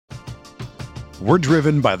We're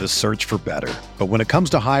driven by the search for better. But when it comes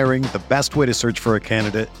to hiring, the best way to search for a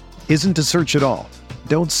candidate isn't to search at all.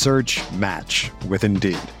 Don't search, match with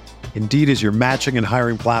Indeed. Indeed is your matching and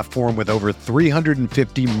hiring platform with over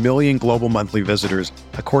 350 million global monthly visitors,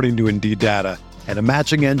 according to Indeed data, and a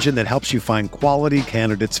matching engine that helps you find quality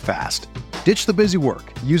candidates fast. Ditch the busy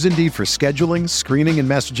work. Use Indeed for scheduling, screening, and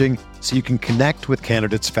messaging so you can connect with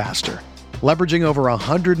candidates faster. Leveraging over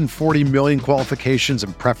 140 million qualifications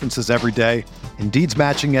and preferences every day, Indeed's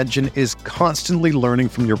matching engine is constantly learning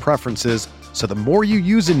from your preferences, so the more you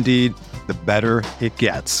use Indeed, the better it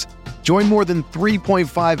gets. Join more than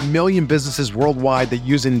 3.5 million businesses worldwide that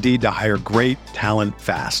use Indeed to hire great talent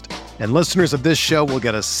fast. And listeners of this show will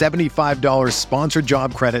get a $75 sponsored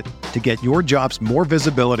job credit to get your jobs more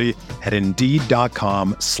visibility at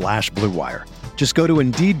Indeed.com/Blue Wire. Just go to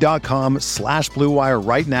Indeed.com/Blue Wire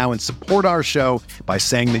right now and support our show by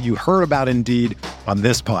saying that you heard about Indeed on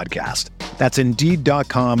this podcast. That's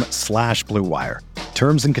Indeed.com/Blue Wire.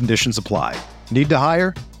 Terms and conditions apply. Need to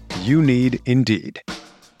hire? You need Indeed.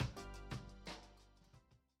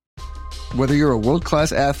 Whether you're a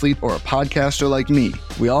world-class athlete or a podcaster like me,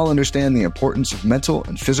 we all understand the importance of mental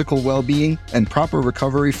and physical well-being and proper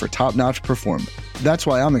recovery for top-notch performance. That's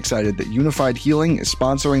why I'm excited that Unified Healing is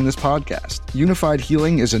sponsoring this podcast. Unified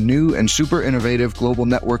Healing is a new and super innovative global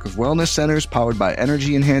network of wellness centers powered by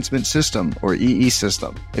Energy Enhancement System, or EE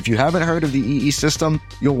System. If you haven't heard of the EE System,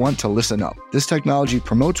 you'll want to listen up. This technology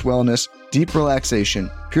promotes wellness, deep relaxation,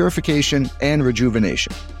 purification, and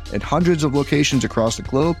rejuvenation. At hundreds of locations across the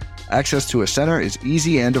globe, access to a center is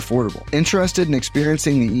easy and affordable. Interested in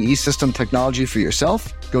experiencing the EE System technology for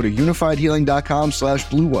yourself? Go to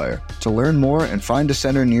unifiedhealing.com/Blue Wire to learn more and find a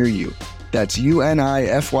center near you. That's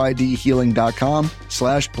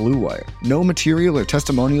UNIFYDhealing.com/Blue Wire. No material or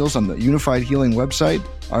testimonials on the Unified Healing website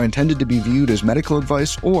are intended to be viewed as medical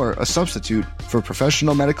advice or a substitute for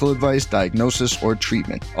professional medical advice, diagnosis, or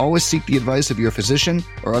treatment. Always seek the advice of your physician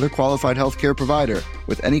or other qualified healthcare provider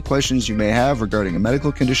with any questions you may have regarding a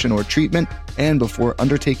medical condition or treatment and before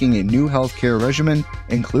undertaking a new healthcare regimen,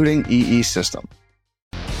 including EE System.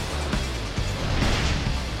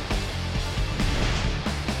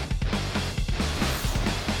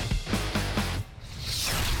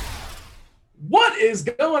 What is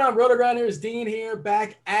going on, RotoGrinders? Dean here,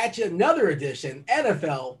 back at you. Another edition,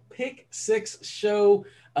 NFL Pick 6 show,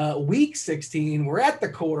 week 16. We're at the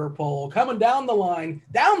quarter pole, coming down the line,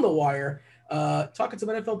 down the wire, talking some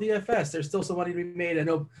NFL DFS. There's still some money to be made. I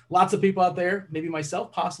know lots of people out there, maybe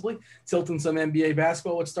myself possibly, tilting some NBA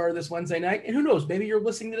basketball, which started this Wednesday night. And who knows, maybe you're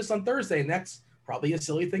listening to this on Thursday, and that's probably a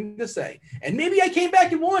silly thing to say. And maybe I came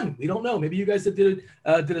back and won. We don't know. Maybe you guys did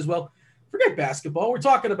as well. Forget basketball. We're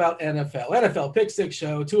talking about NFL Pick 6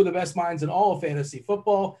 show. Two of the best minds in all of fantasy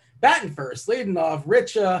football. Batting first, leading off.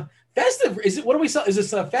 Rich, festive. Is it? What do we sell? Is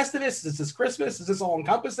this Festivus? Is this Christmas? Is this all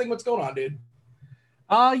encompassing? What's going on, dude?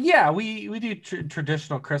 Yeah, we do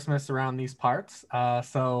traditional Christmas around these parts.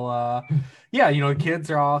 Yeah,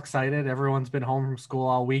 kids are all excited. Everyone's been home from school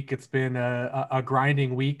all week. It's been a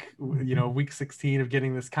grinding week, week 16 of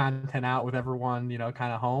getting this content out with everyone,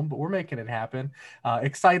 kind of home, but we're making it happen.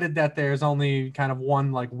 Excited that there's only kind of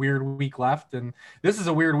one weird week left. And this is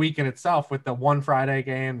a weird week in itself with the one Friday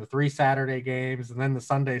game, the 3 Saturday games, and then the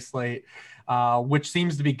Sunday slate, which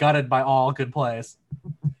seems to be gutted by all good plays.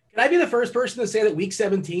 Can I be the first person to say that week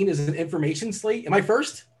 17 is an information slate? Am I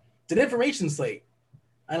first? It's an information slate.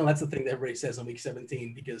 I know that's the thing that everybody says on week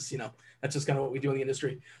 17 because, that's just kind of what we do in the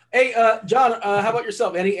industry. Hey, John, how about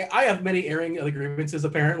yourself? I have many airing of the grievances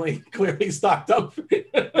apparently clearly stocked up.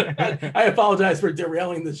 I apologize for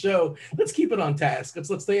derailing the show. Let's keep it on task.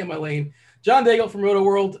 Let's stay in my lane. John Daigle from Roto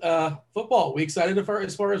World Football. We excited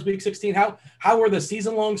as far as week 16. How are the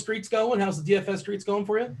season-long streets going? How's the DFS streets going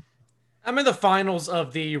for you? I'm in the finals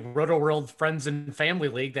of the Roto World Friends and Family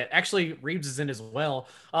League that actually Reeves is in as well.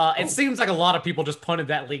 It seems like a lot of people just punted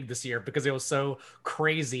that league this year because it was so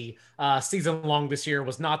crazy. Season long this year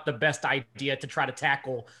was not the best idea to try to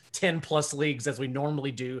tackle 10 plus leagues as we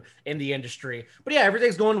normally do in the industry. But yeah,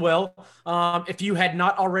 everything's going well. If you had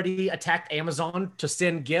not already attacked Amazon to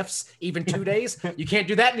send gifts even 2 days, you can't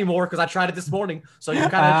do that anymore because I tried it this morning. So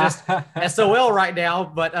you're kind of just SOL right now.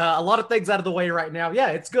 But a lot of things out of the way right now. Yeah,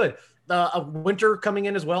 it's good. Winter coming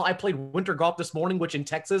in as well. I played winter golf this morning, which in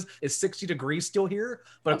Texas is 60 degrees still here,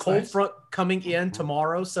 but a cold front coming in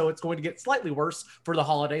tomorrow. So it's going to get slightly worse for the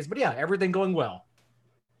holidays, but yeah, everything going well.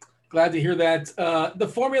 Glad to hear that. The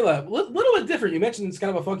formula, little bit different. You mentioned it's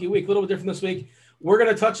kind of a funky week, a little bit different this week. We're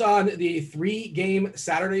going to touch on the 3-game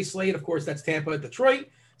Saturday slate. Of course, that's Tampa at Detroit,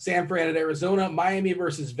 San Fran at Arizona, Miami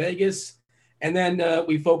versus Vegas, And then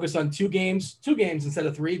we focus on two games instead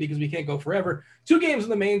of three because we can't go forever. 2 games in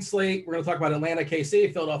the main slate. We're going to talk about Atlanta,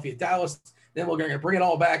 KC, Philadelphia, Dallas. Then we're going to bring it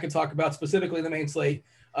all back and talk about specifically the main slate.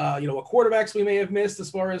 What quarterbacks we may have missed as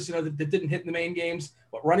far as, that didn't hit in the main games,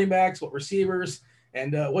 what running backs, what receivers,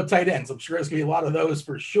 and what tight ends. I'm sure there's going to be a lot of those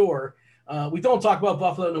for sure. We don't talk about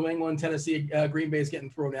Buffalo, New England, Tennessee, Green Bay's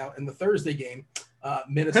getting thrown out in the Thursday game.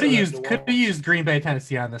 Minnesota could have used Green Bay,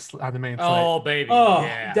 Tennessee on the main slate. Oh baby,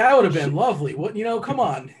 that would have been lovely. What come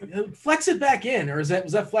on, flex it back in, or was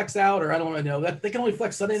that flexed out, or I don't want to know. That they can only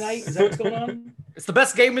flex Sunday night. Is that what's going on? It's the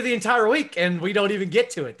best game of the entire week, and we don't even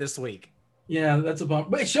get to it this week. Yeah, that's a bummer.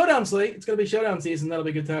 But it's showdown slate. It's going to be showdown season. That'll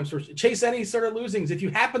be good times for chase any sort of losings. If you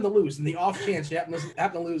happen to lose, in the off chance you happen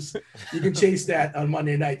to lose, you can chase that on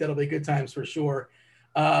Monday night. That'll be good times for sure.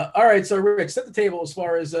 All right, so Rick, set the table as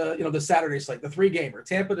far as the Saturday slate, the 3-gamer: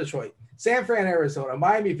 Tampa, Detroit, San Fran, Arizona,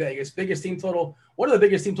 Miami, Vegas. Biggest team total. What are the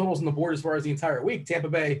biggest team totals on the board as far as the entire week? Tampa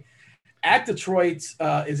Bay at Detroit.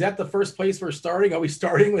 Is that the first place we're starting? Are we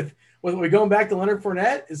starting with we going back to Leonard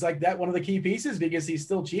Fournette? Is like that one of the key pieces because he's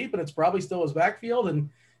still cheap and it's probably still his backfield, and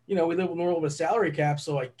we live with more of a salary cap,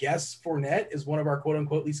 so I guess Fournette is one of our quote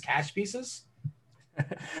unquote least cash pieces.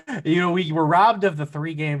 We were robbed of the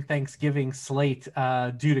 3-game Thanksgiving slate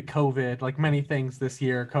due to COVID. Like many things this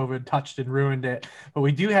year, COVID touched and ruined it. But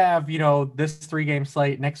we do have, this 3-game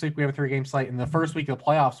slate. Next week we have a 3-game slate. And the first week of the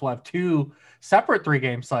playoffs, we'll have 2 separate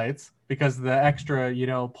 3-game slates because of the extra,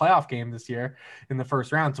 playoff game this year in the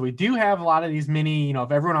first round. So we do have a lot of these mini,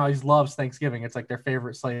 if everyone always loves Thanksgiving, it's like their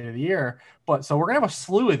favorite slate of the year. But so we're going to have a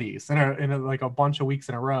slew of these in a bunch of weeks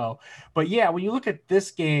in a row. But yeah, when you look at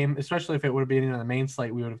this game, especially if it would have been in the main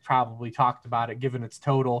slate, we would have probably talked about it given its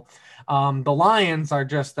total. The Lions are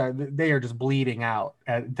just, they are just bleeding out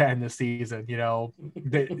at the end of the season.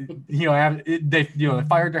 They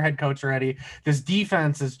fired their head coach already. This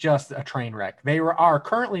defense is just a train wreck. They are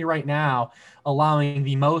currently right now allowing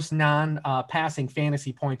the most non-passing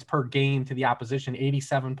fantasy points per game to the opposition,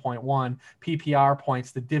 87.1 PPR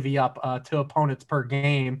points to divvy up to opponents per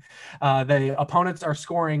game. The opponents are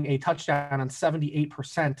scoring a touchdown on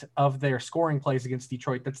 78% of their scoring plays against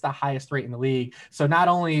Detroit. That's the highest rate in the league. So not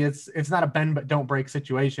only it's not a bend but don't break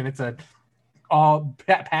situation, it's a all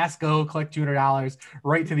pass, go, collect $200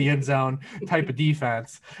 right to the end zone type of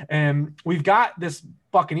defense. And we've got this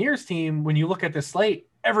Buccaneers team. When you look at this slate,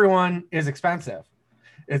 everyone is expensive.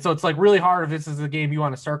 And so it's like really hard if this is a game you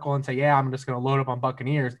want to circle and say, yeah, I'm just going to load up on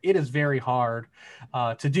Buccaneers. It is very hard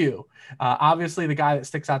to do. Obviously, the guy that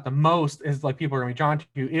sticks out the most is like people are going to be drawn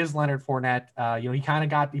to is Leonard Fournette. He kind of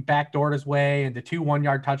got the backdoored his way into 2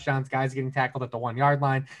 1-yard touchdowns, guys getting tackled at the 1-yard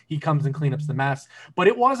line. He comes and cleans up the mess. But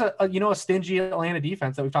it was a stingy Atlanta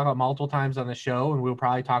defense that we've talked about multiple times on the show, and we'll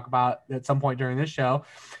probably talk about at some point during this show,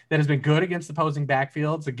 that has been good against opposing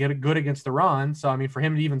backfields, good against the run. So, I mean, for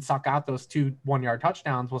him to even suck out those 2 1-yard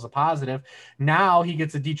touchdowns was a positive. Now he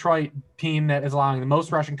gets a Detroit team that is allowing the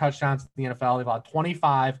most rushing touchdowns in the NFL. They've allowed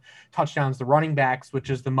 25 touchdowns to running backs,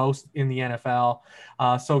 which is the most in the NFL.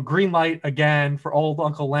 So green light again for old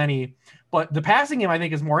Uncle Lenny. But the passing game, I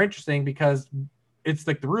think, is more interesting because it's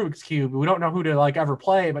like the Rubik's Cube. We don't know who to ever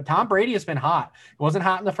play, but Tom Brady has been hot. It wasn't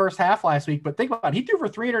hot in the first half last week, but think about it. He threw for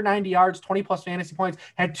 390 yards, 20 plus fantasy points,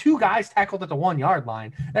 had 2 guys tackled at the 1-yard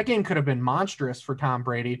line. That game could have been monstrous for Tom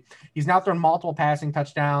Brady. He's now thrown multiple passing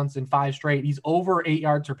touchdowns in 5 straight. He's over 8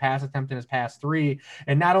 yards per pass attempt in his past 3.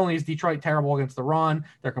 And not only is Detroit terrible against the run,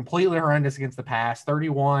 they're completely horrendous against the pass.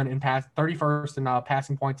 31st in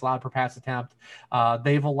passing points allowed per pass attempt.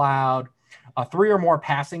 They've allowed 3 or more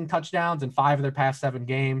passing touchdowns in 5 of their past 7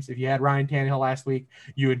 games. If you had Ryan Tannehill last week,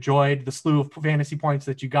 you enjoyed the slew of fantasy points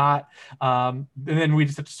that you got. And then we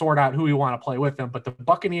just have to sort out who we want to play with them. But the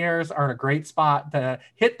Buccaneers are in a great spot to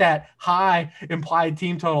hit that high implied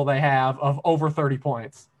team total they have of over 30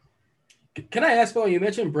 points. Can I ask, you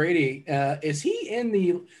mentioned Brady. Is he in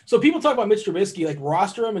the – so people talk about Mitch Trubisky, like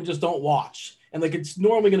roster him and just don't watch. And like it's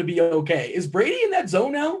normally going to be okay. Is Brady in that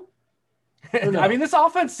zone now? No? I mean, this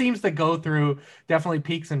offense seems to go through definitely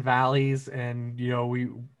peaks and valleys, and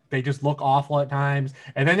they just look awful at times,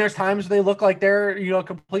 and then there's times they look like they're a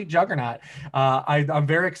complete juggernaut. I'm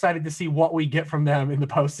very excited to see what we get from them in the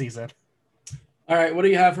postseason. All right, what do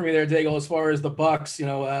you have for me there, Daigle? As far as the Bucks,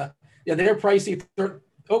 they're pricey.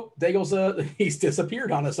 Daigle's he's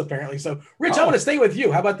disappeared on us apparently. So, Rich, I'm going to stay with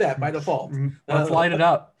you. How about that by default? Let's light it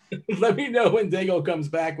up. Let me know when Daigle comes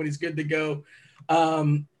back, when he's good to go.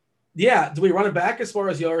 Do we run it back as far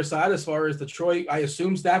as the other side, as far as Detroit? I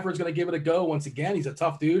assume Stafford's going to give it a go once again. He's a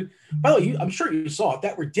tough dude. By the way, I'm sure you saw it,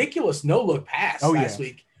 that ridiculous no-look pass last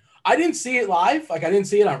week. I didn't see it live. Like, I didn't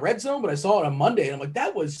see it on Red Zone, but I saw it on Monday, and I'm like,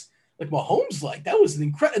 that was like Mahomes, like that was an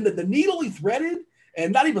incredible. And the needle he threaded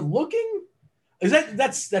and not even looking. Is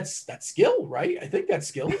that's skill, right? I think that's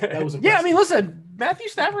skill. That was impressive. Yeah, I mean, listen, Matthew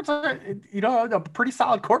Stafford's a pretty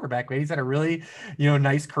solid quarterback, man. He's had a really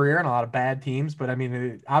nice career in a lot of bad teams, but I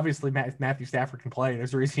mean, obviously Matthew Stafford can play.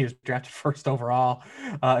 There's a reason he was drafted first overall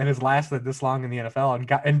and has lasted this long in the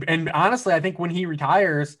NFL. And honestly, I think when he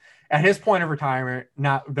retires, at his point of retirement,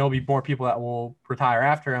 there'll be more people that will retire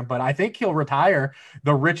after him, but I think he'll retire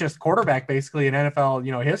the richest quarterback basically in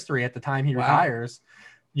NFL history at the time he retires.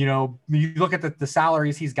 You look at the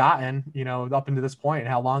salaries he's gotten, up into this point and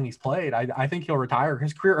how long he's played. I think he'll retire.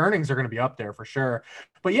 His career earnings are going to be up there for sure.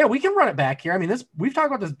 But yeah, we can run it back here. I mean, we've talked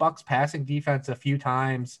about this Bucs passing defense a few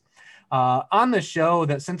times on the show,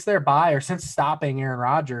 that since their bye or since stopping Aaron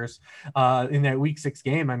Rodgers in that Week 6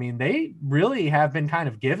 game, I mean, they really have been kind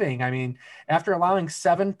of giving. I mean, after allowing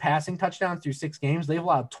 7 passing touchdowns through 6 games, they've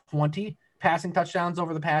allowed 20 passing touchdowns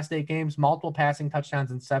over the past 8 games, multiple passing touchdowns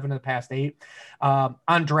in 7 of the past 8. On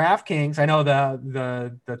DraftKings, I know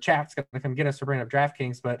the chat's going to come get us for bringing up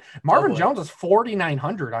DraftKings, but Marvin Jones is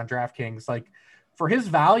 4,900 on DraftKings. Like, for his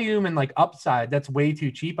volume and like upside, that's way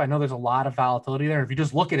too cheap. I know there's a lot of volatility there. If you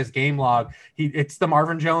just look at his game log, it's the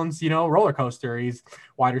Marvin Jones, roller coaster. He's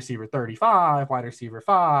wide receiver 35, wide receiver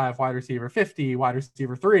 5, wide receiver 50, wide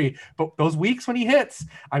receiver 3. But those weeks when he hits,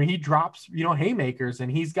 I mean, he drops, haymakers,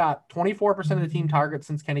 and he's got 24% of the team targets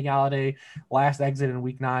since Kenny Galladay last exit in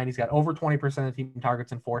Week 9. He's got over 20% of the team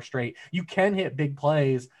targets in 4 straight. You can hit big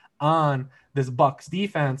plays on this Bucs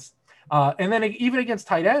defense. And then even against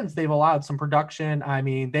tight ends, they've allowed some production. I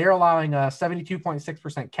mean, they're allowing a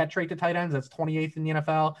 72.6% catch rate to tight ends. That's 28th in the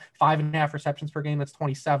NFL. 5.5 receptions per game. That's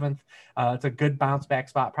 27th. It's a good bounce back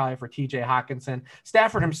spot probably for TJ Hawkinson.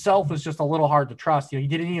 Stafford himself is just a little hard to trust. He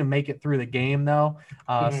didn't even make it through the game though.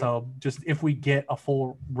 So just if we get a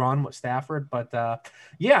full run with Stafford, but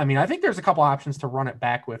yeah, I mean, I think there's a couple options to run it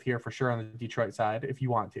back with here for sure on the Detroit side if you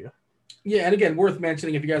want to. Yeah, and again, worth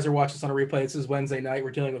mentioning, if you guys are watching this on a replay, this is Wednesday night.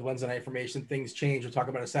 We're dealing with Wednesday night information. Things change. We're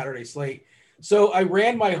talking about a Saturday slate. So I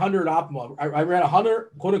ran my 100 optimal. I ran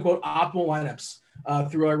 100 quote-unquote optimal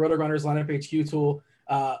lineups through our RotoGrinders lineup HQ tool.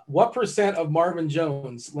 What percent of Marvin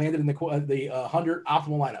Jones landed in the 100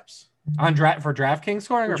 optimal lineups? For DraftKings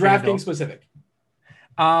scoring? For DraftKings specific.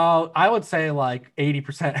 I would say like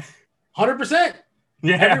 80%. 100%?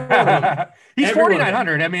 Yeah. He's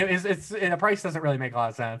 4,900. I mean, it's the price doesn't really make a lot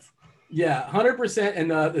of sense. Yeah, 100%, and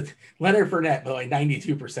Leonard Fournette, by the way,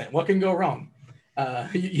 92%. What can go wrong?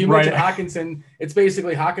 You mentioned Hawkinson. It's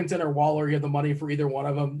basically Hawkinson or Waller. You have the money for either one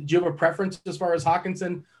of them. Do you have a preference as far as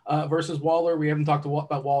Hawkinson versus Waller? We haven't talked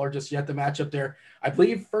about Waller just yet. The matchup there, I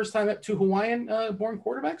believe, first time at 2 Hawaiian-born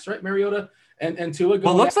quarterbacks, right? Mariota and Tua.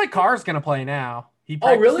 Well, looks like Carr's going to play now.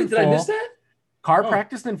 Oh, really? Did I miss that? Carr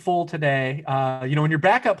practiced in full today. When your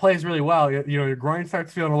backup plays really well, your groin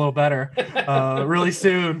starts feeling a little better really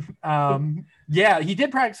soon. Yeah, he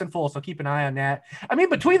did practice in full, so keep an eye on that. I mean,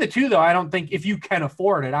 between the two, though, I don't think if you can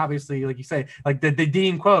afford it, obviously, like you say, like the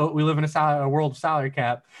Dean quote, we live in a world of salary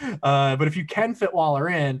cap. But if you can fit Waller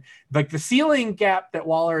in, like the ceiling gap that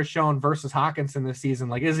Waller has shown versus Hawkinson this season,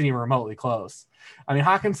 like isn't even remotely close. I mean,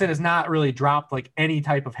 Hawkinson has not really dropped like any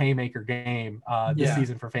type of haymaker game this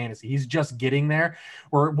season for fantasy. He's just getting there.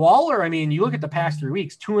 Where Waller, I mean, you look at the past 3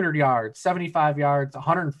 weeks, 200 yards, 75 yards,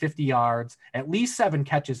 150 yards, at least 7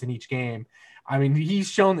 catches in each game. I mean, he's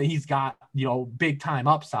shown that he's got, big time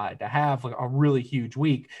upside to have like a really huge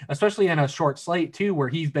week, especially in a short slate too, where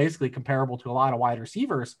he's basically comparable to a lot of wide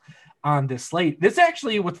receivers on this slate. This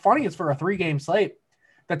actually, what's funny is for a 3-game slate,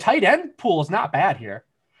 the tight end pool is not bad here.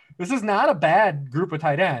 This is not a bad group of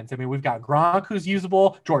tight ends. I mean, we've got Gronk, who's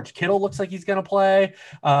usable. George Kittle looks like he's going to play.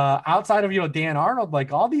 Outside of, Dan Arnold,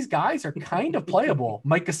 like all these guys are kind of playable.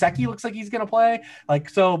 Mike Gesicki looks like he's going to play. Like,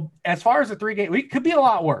 so as far as a 3-game week, could be a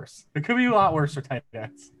lot worse. It could be a lot worse for tight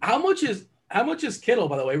ends. How much is Kittle,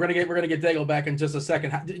 by the way? We're gonna get Daigle back in just a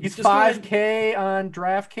second. He's $5K on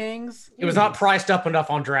DraftKings. It was not priced up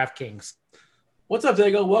enough on DraftKings. What's up,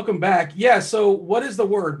 Daigle? Welcome back. Yeah, so what is the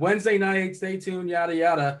word? Wednesday night, stay tuned, yada,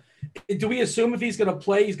 yada. Do we assume if he's going to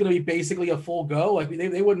play, he's going to be basically a full go? Like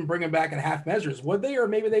they wouldn't bring him back in half measures, would they? Or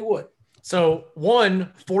maybe they would. So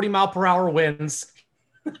 40-mile-per-hour winds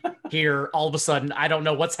here all of a sudden. I don't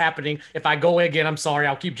know what's happening. If I go again, I'm sorry.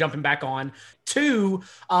 I'll keep jumping back on. 2,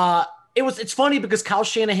 It's funny because Kyle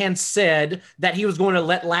Shanahan said that he was going to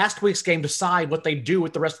let last week's game decide what they do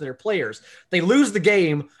with the rest of their players. They lose the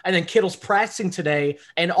game, and then Kittle's practicing today,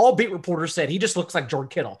 and all beat reporters said he just looks like Jordan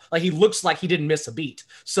Kittle. Like, he looks like he didn't miss a beat.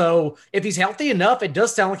 So if he's healthy enough, it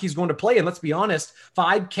does sound like he's going to play. And let's be honest,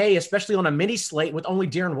 5K, especially on a mini slate with only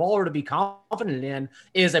Darren Waller to be confident in,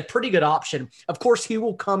 is a pretty good option. Of course, he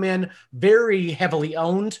will come in very heavily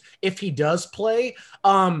owned if he does play.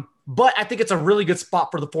 But I think it's a really good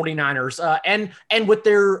spot for the 49ers. And with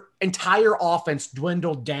their entire offense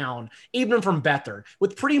dwindled down, even from Beathard,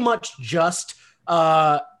 with pretty much just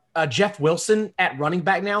Jeff Wilson at running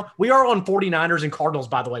back now. We are on 49ers and Cardinals,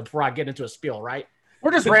 by the way, before I get into a spiel, right?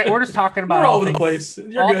 We're just talking about all over the place.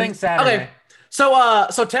 You're all good. things Saturday. Okay. So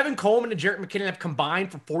Tevin Coleman and Jerick McKinnon have combined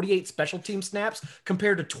for 48 special team snaps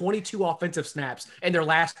compared to 22 offensive snaps in their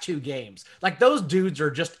last 2 games. Like, those dudes are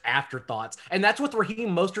just afterthoughts. And that's with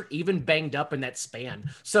Raheem Mostert even banged up in that span.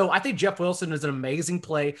 So I think Jeff Wilson is an amazing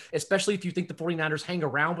play, especially if you think the 49ers hang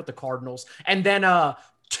around with the Cardinals. And then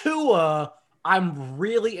Tua, I'm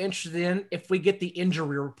really interested in if we get the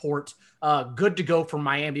injury report good to go for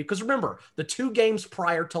Miami. Because remember, the 2 games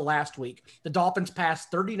prior to last week, the Dolphins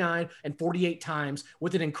passed 39 and 48 times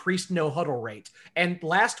with an increased no huddle rate. And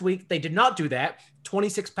last week, they did not do that.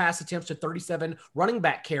 26 pass attempts to 37 running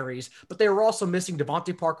back carries, but they were also missing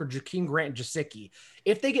Devontae Parker, Jakeem Grant, and Gesicki.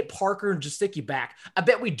 If they get Parker and Gesicki back, I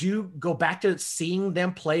bet we do go back to seeing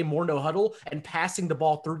them play more no huddle and passing the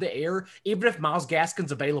ball through the air, even if Myles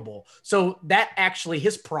Gaskin's available. So that actually,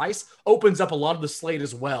 his price opens up a lot of the slate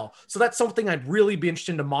as well. So that's something I'd really be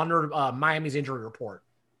interested in to monitor Miami's injury report.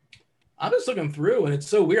 I'm just looking through, and it's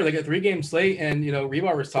so weird. Like, a 3-game slate, and,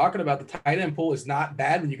 Rebar was talking about the tight end pool is not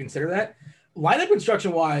bad when you consider that. Lineup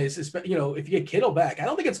construction wise, if you get Kittle back, I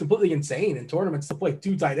don't think it's completely insane in tournaments to play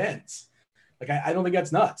 2 tight ends. Like, I don't think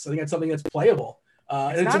that's nuts. I think that's something that's playable.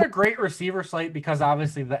 It's not a great receiver slate because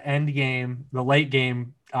obviously the end game, the late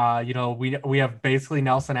game, we have basically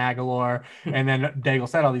Nelson Aguilar and then Daigle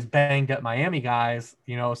said all these banged up Miami guys,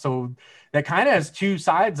 so that kind of has 2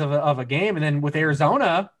 sides of a game. And then with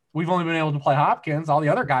Arizona, we've only been able to play Hopkins. All the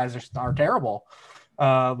other guys are terrible.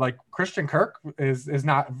 Like Christian Kirk is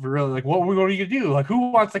not really like, what are you going to do? Like,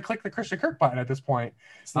 who wants to click the Christian Kirk button at this point?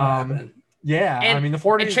 It's not happening. Yeah, and, I mean, the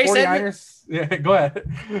 49ers. Yeah, go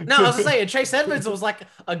ahead. No, I was going to say, Chase Edmonds was like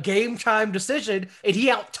a game time decision, and he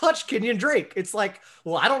out-touched Kenyon Drake. It's like,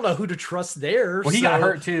 well, I don't know who to trust there. Well, he got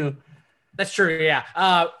hurt too. That's true, yeah.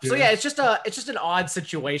 So yeah, it's just an odd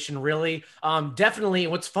situation, really. Definitely.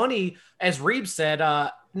 What's funny, as Reeb said,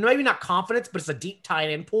 maybe not confidence, but it's a deep tight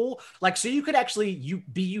end pool. Like, so you could actually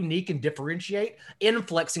be unique and differentiate in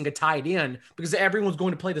flexing a tight end because everyone's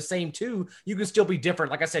going to play the same 2. You can still be different.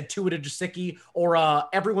 Like I said, Tua to Gesicki, or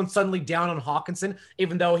everyone's suddenly down on Hawkinson,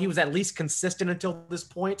 even though he was at least consistent until this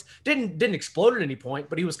point. Didn't explode at any point,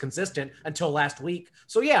 but he was consistent until last week.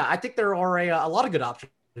 So yeah, I think there are a lot of good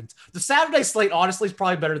options. The Saturday slate, honestly, is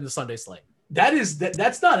probably better than the Sunday slate.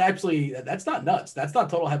 That's not nuts. That's not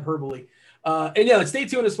total hyperbole. And yeah, let's stay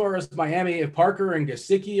tuned as far as Miami. If Parker and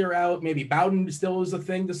Gesicki are out, maybe Bowden still is a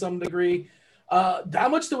thing to some degree. How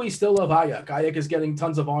much do we still love Ayuk? Ayuk is getting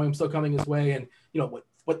tons of volume still coming his way. And,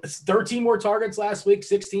 what 13 more targets last week,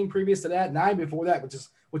 16 previous to that, 9 before that,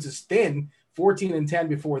 which is thin, 14 and 10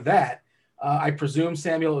 before that. I presume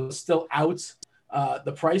Samuel is still out.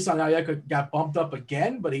 The price on Ayuk got bumped up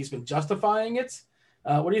again, but he's been justifying it.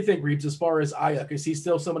 What do you think, Reeves, as far as Ayuk? Is he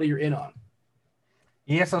still somebody you're in on?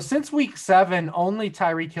 Yeah, so since week 7, only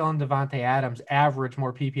Tyreek Hill and Devontae Adams average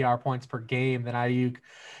more PPR points per game than Ayuk.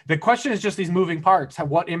 The question is just these moving parts.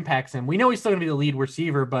 What impacts him? We know he's still going to be the lead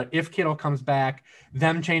receiver, but if Kittle comes back,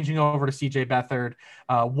 them changing over to CJ Beathard,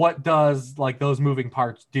 what does those moving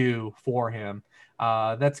parts do for him?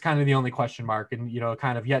 That's kind of the only question mark and,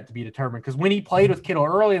 kind of yet to be determined. Because when he played with Kittle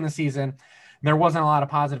early in the season, there wasn't a lot of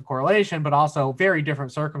positive correlation, but also very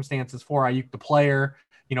different circumstances for Ayuk, the player,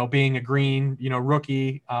 being a green,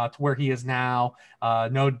 rookie to where he is now,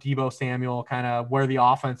 no Deebo Samuel, kind of where the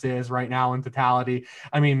offense is right now in totality.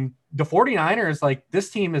 I mean, the 49ers, this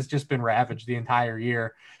team has just been ravaged the entire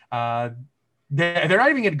year. They're not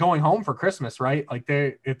even going home for Christmas, right?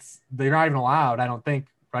 They're not even allowed, I don't think,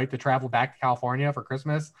 right, to travel back to California for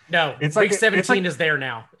Christmas. No, it's week 17 is there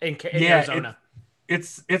now in Arizona.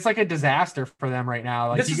 It's like a disaster for them right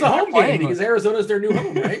now. This is a home game because Arizona's their new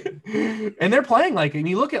home, right? And they're playing and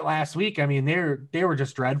you look at last week, I mean, they were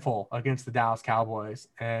just dreadful against the Dallas Cowboys.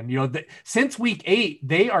 And, since week 8,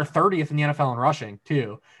 they are 30th in the NFL in rushing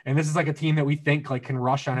too. And this is a team that we think can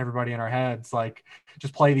rush on everybody in our heads,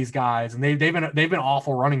 just play these guys. And they've been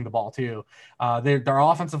awful running the ball too. Their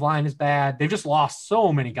offensive line is bad. They've just lost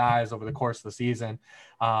so many guys over the course of the season.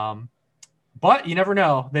 But you never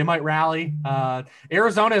know. They might rally.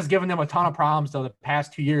 Arizona has given them a ton of problems, though, the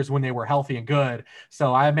past 2 years when they were healthy and good.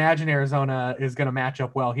 So I imagine Arizona is going to match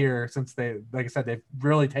up well here since they, like I said, they've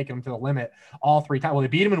really taken them to the limit all 3 times. Well, they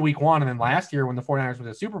beat them in week 1. And then last year when the 49ers went to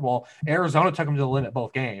the Super Bowl, Arizona took them to the limit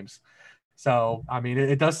both games. So, I mean,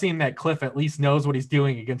 it does seem that Cliff at least knows what he's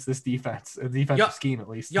doing against this defensive scheme, at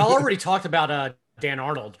least. Y'all already talked about Dan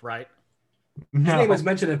Arnold, right? His name was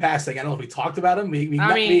mentioned in passing. I don't know if we talked about him. We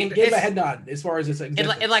gave a head nod as far as this. And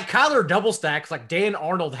like Kyler double stacks, like Dan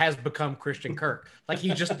Arnold has become Christian Kirk. Like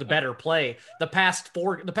he's just the better play. The past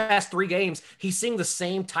 3 games, he's seeing the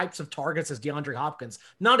same types of targets as DeAndre Hopkins.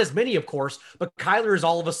 Not as many, of course, but Kyler is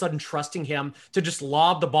all of a sudden trusting him to just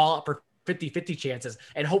lob the ball up for 50-50 chances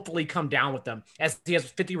and hopefully come down with them, as he has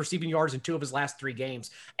 50 receiving yards in 2 of his last 3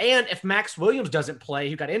 games. And if Max Williams doesn't play,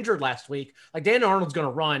 who got injured last week, like Dan Arnold's going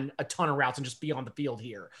to run a ton of routes and just be on the field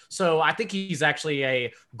here. So I think he's actually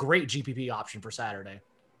a great GPP option for Saturday.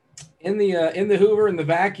 In the Hoover, in the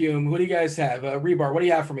vacuum, who do you guys have? Rebar, what do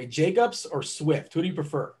you have for me? Jacobs or Swift? Who do you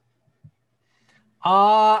prefer?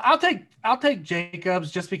 I'll take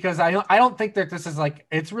Jacobs, just because I don't think that this is like,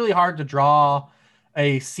 it's really hard to draw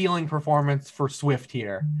a ceiling performance for Swift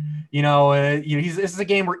here. This is a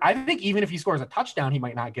game where I think even if he scores a touchdown, he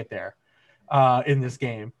might not get there in this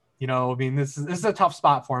game. This is a tough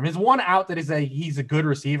spot for him. His one out that is he's a good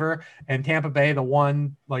receiver, and Tampa Bay, the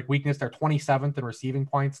one like weakness, they're 27th in receiving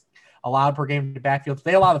points allowed per game to backfields.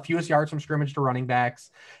 They allow the fewest yards from scrimmage to running backs.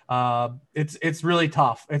 It's really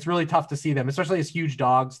tough. It's really tough to see them, especially as huge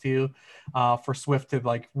dogs too, for Swift to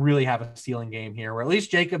like really have a ceiling game here, where at least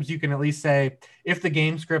Jacobs, you can at least say if the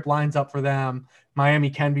game script lines up for them, Miami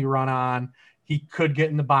can be run on. He could get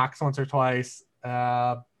in the box once or twice.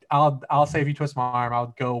 I'll say if you twist my arm,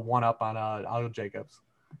 I'll go one up on I'll go Jacobs.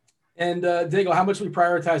 And Diggle, how much are we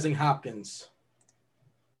prioritizing Hopkins?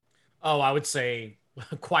 Oh, I would say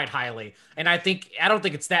quite highly. And I don't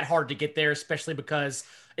think it's that hard to get there, especially because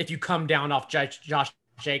if you come down off Josh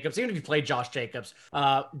Jacobs, even if you play Josh Jacobs,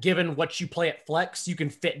 given what you play at flex, you can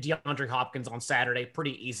fit DeAndre Hopkins on Saturday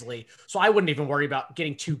pretty easily. So I wouldn't even worry about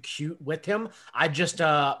getting too cute with him. I just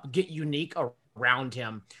get unique around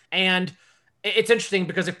him. And it's interesting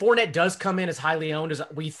because if Fournette does come in as highly owned as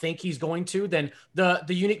we think he's going to, then the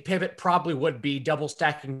unique pivot probably would be double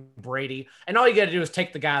stacking Brady. And all you got to do is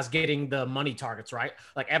take the guys getting the money targets, right?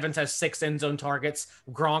 Like Evans has 6 end zone targets.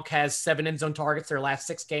 Gronk has 7 end zone targets their last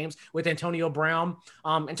 6 games with Antonio Brown.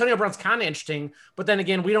 Antonio Brown's kind of interesting, but then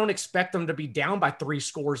again, we don't expect them to be down by 3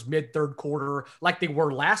 scores mid-third quarter like they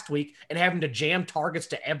were last week and having to jam targets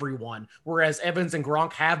to everyone, whereas Evans and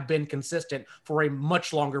Gronk have been consistent for a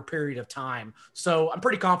much longer period of time. So I'm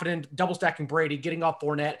pretty confident double stacking Brady, getting off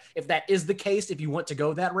Fournette, if that is the case, if you want to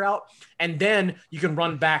go that route. And then you can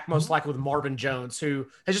run back most likely with Marvin Jones, who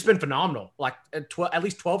has just been phenomenal, like at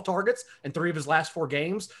least 12 targets in 3 of his last 4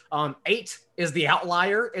 games. 8 is the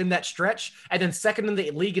outlier in that stretch. And then second in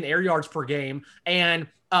the league in air yards per game. And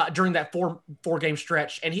during that four game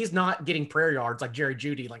stretch, and he's not getting prayer yards like Jerry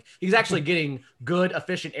Jeudy. Like he's actually getting good,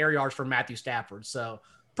 efficient air yards from Matthew Stafford. So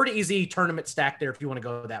pretty easy tournament stack there if you want to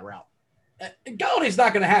go that route. Galladay's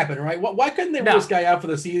not going to happen, right? Why couldn't they rule this guy out for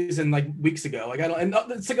the season like weeks ago? Like I don't, and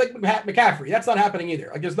it's like McCaffrey. That's not happening either.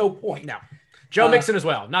 Like there's no point. No, Joe Mixon as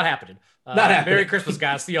well. Not happening. Not happening. Merry Christmas,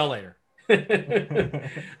 guys. See y'all later.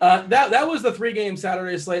 That was the 3-game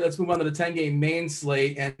Saturday slate. Let's move on to the 10-game main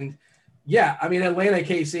slate. And yeah, I mean Atlanta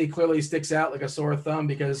KC clearly sticks out like a sore thumb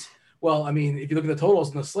because, well, I mean if you look at the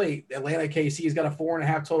totals in the slate, Atlanta KC has got a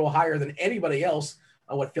 4.5 total higher than anybody else.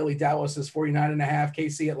 What Philly Dallas is 49.5.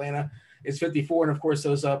 KC Atlanta is 54. And of course,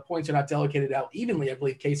 those points are not delegated out evenly. I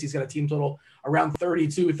believe Casey's got a team total around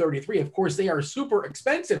 32, 33. Of course, they are super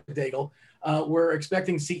expensive, Daigle. We're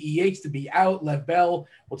expecting CEH to be out. Lev Bell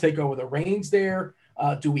will take over the reins there.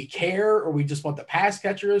 Do we care or we just want the pass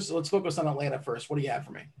catchers? So let's focus on Atlanta first. What do you have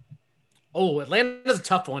for me? Oh, Atlanta's a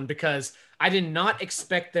tough one because I did not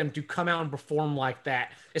expect them to come out and perform like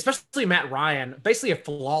that, especially Matt Ryan, basically a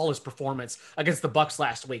flawless performance against the Bucs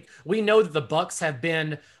last week. We know that the Bucs have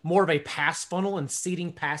been more of a pass funnel and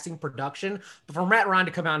seeding passing production, but for Matt Ryan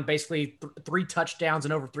to come out and basically 3 touchdowns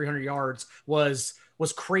and over 300 yards was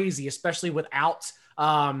crazy, especially without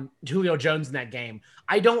Julio Jones in that game.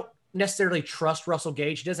 I don't necessarily trust Russell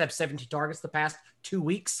Gage. He does have 17 targets the past 2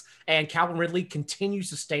 weeks, and Calvin Ridley continues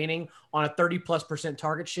sustaining on a 30+%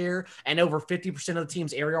 target share and over 50% of the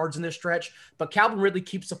team's air yards in this stretch. But Calvin Ridley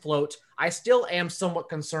keeps afloat. I still am somewhat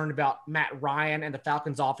concerned about Matt Ryan and the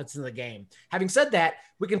Falcons' offense in the game. Having said that,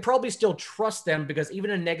 we can probably still trust them because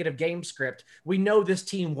even in a negative game script, we know this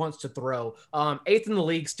team wants to throw. Eighth in the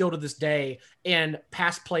league still to this day in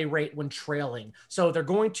pass play rate when trailing. So they're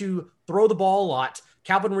going to throw the ball a lot.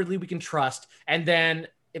 Calvin Ridley we can trust. And then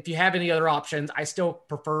if you have any other options, I still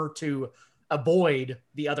prefer to avoid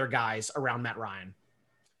the other guys around Matt Ryan.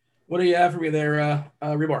 What do you have for me there,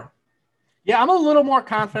 Rebar? Yeah, I'm a little more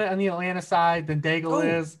confident on the Atlanta side than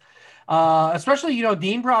Daigle is. Especially,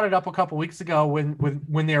 Dean brought it up a couple weeks ago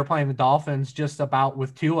when they were playing the Dolphins, just about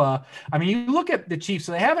with Tua. I mean, you look at the Chiefs,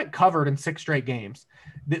 so they haven't covered in 6 straight games.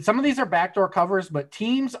 Some of these are backdoor covers, but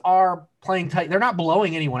teams are playing tight. They're not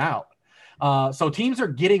blowing anyone out. So teams are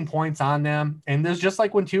getting points on them. And there's just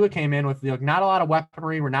like when Tua came in with not a lot of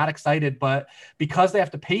weaponry. We're not excited, but because they have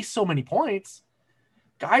to pace so many points,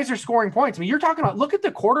 guys are scoring points. I mean, you're talking about, look at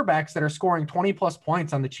the quarterbacks that are scoring 20+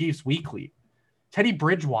 points on the Chiefs weekly. Teddy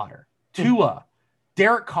Bridgewater, Tua,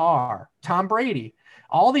 Derek Carr, Tom Brady,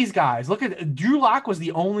 all these guys. Look at Drew Lock was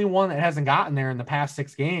the only one that hasn't gotten there in the past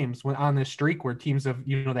 6 games on this streak where teams have,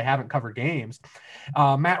 they haven't covered games.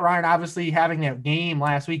 Matt Ryan, obviously having that game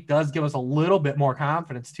last week does give us a little bit more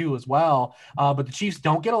confidence too, as well. But the Chiefs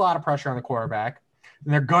don't get a lot of pressure on the quarterback,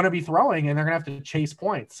 and they're going to be throwing and they're going to have to chase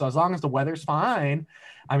points. So as long as the weather's fine,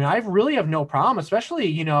 I mean, I really have no problem,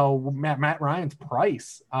 especially, Matt Ryan's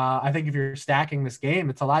price. I think if you're stacking this game,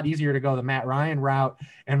 it's a lot easier to go the Matt Ryan route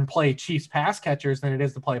and play Chiefs pass catchers than it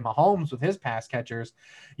is to play Mahomes with his pass catchers.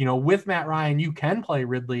 With Matt Ryan, you can play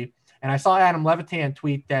Ridley. And I saw Adam Levitan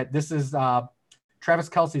tweet that this is Travis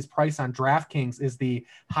Kelce's price on DraftKings is the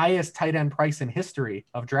highest tight end price in history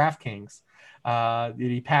of DraftKings.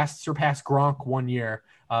 He surpassed Gronk one year.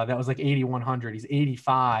 That was like 8,100. He's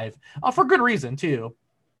 85 for good reason too,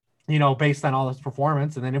 based on all his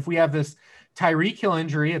performance. And then if we have this Tyreek Hill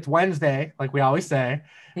injury, it's Wednesday, like we always say.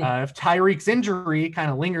 If Tyreek's injury kind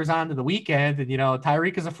of lingers on to the weekend, and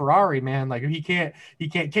Tyreek is a Ferrari, man, like he can't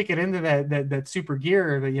kick it into that super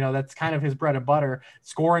gear that that's kind of his bread and butter,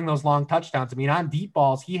 scoring those long touchdowns. I mean, on deep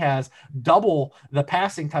balls, he has double the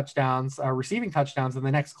passing touchdowns, receiving touchdowns than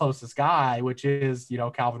the next closest guy, which is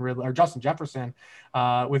Calvin Ridley or Justin Jefferson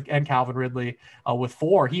and Calvin Ridley with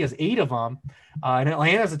 4. He has 8 of them. And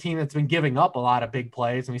Atlanta's a team that's been giving up a lot of big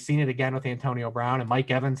plays, and we've seen it again with Antonio Brown, and Mike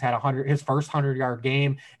Evans had his first 100-yard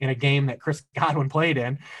game in a game that Chris Godwin played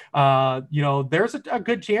in. There's a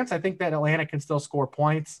good chance I think that Atlanta can still score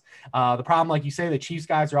points. The problem, like you say, the Chiefs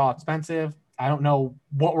guys are all expensive. I don't know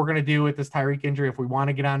what we're going to do with this Tyreek injury. If we want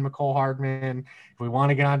to get on McCole Hardman, if we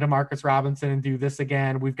want to get on Demarcus Robinson and do this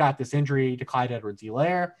again, we've got this injury to Clyde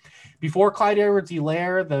Edwards-Helaire. Before Clyde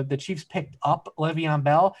Edwards-Helaire, the Chiefs picked up Le'Veon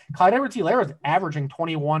Bell. Clyde Edwards-Helaire was averaging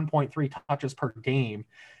 21.3 touches per game.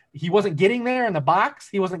 He wasn't getting there in the box.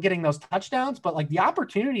 He wasn't getting those touchdowns, but like the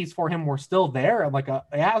opportunities for him were still there.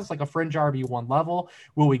 As a fringe RB1 level.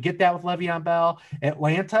 Will we get that with Le'Veon Bell?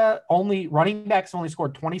 Atlanta running backs only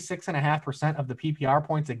scored 26.5% of the PPR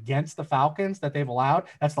points against the Falcons that they've allowed.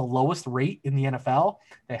 That's the lowest rate in the NFL.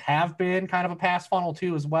 They have been kind of a pass funnel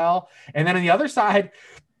too, as well. And then on the other side,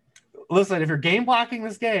 listen, if you're game blocking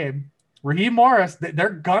this game, Raheem Morris, they're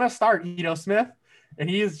going to start Ito Smith. And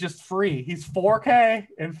he is just free. He's 4K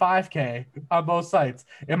and 5K on both sites.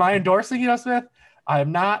 Am I endorsing Smith? I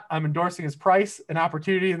am not. I'm endorsing his price and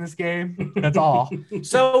opportunity in this game. That's all.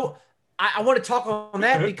 So I want to talk on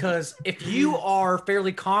that because if you are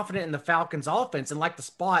fairly confident in the Falcons offense and like the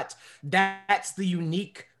spot, that's the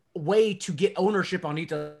unique way to get ownership on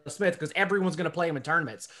Ito Smith because everyone's going to play him in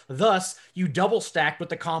tournaments. Thus, you double stack with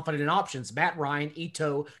the confident options, Matt Ryan,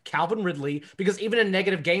 Ito, Calvin Ridley, because even in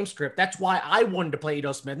negative game script, that's why I wanted to play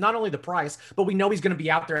Ito Smith. Not only the price, but we know he's going to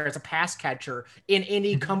be out there as a pass catcher in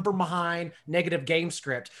any come from behind negative game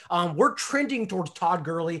script. We're trending towards Todd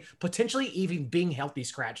Gurley, potentially even being healthy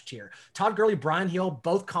scratched here. Todd Gurley, Brian Hill,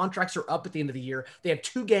 both contracts are up at the end of the year. They have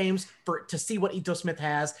 2 games to see what Ito Smith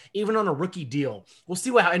has, even on a rookie deal. We'll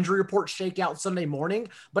see how injury reports shake out Sunday morning,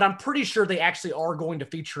 but I'm pretty sure they actually are going to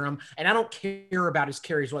feature him, and I don't care about his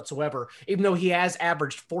carries whatsoever, even though he has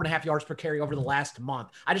averaged 4.5 yards per carry over the last month.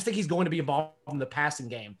 I just think he's going to be involved in the passing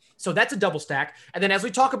game. So that's a double stack. And then as we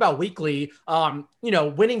talk about weekly,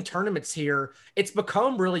 winning tournaments here, it's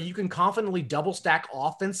become really, you can confidently double stack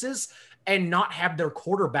offenses and not have their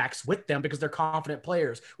quarterbacks with them because they're confident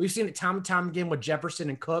players. We've seen it time and time again with Jefferson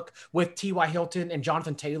and Cook, with T.Y. Hilton and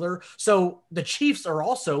Jonathan Taylor. So the Chiefs are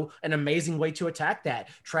also an amazing way to attack that.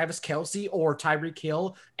 Travis Kelce or Tyreek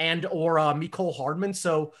Hill and or Mecole Hardman.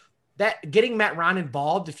 So that getting Matt Ryan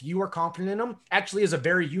involved, if you are confident in him, actually is a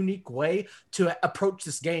very unique way to approach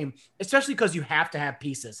this game, especially because you have to have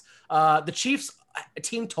pieces. The Chiefs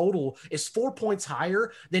team total is 4 points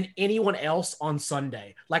higher than anyone else on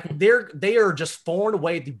Sunday. Like they are just far and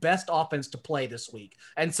away the best offense to play this week.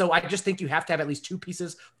 And so I just think you have to have at least two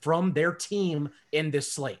pieces from their team in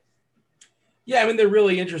this slate. Yeah, I mean, they're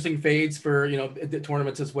really interesting fades for, the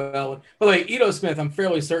tournaments as well. And by the way, Ito Smith, I'm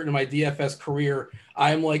fairly certain in my DFS career,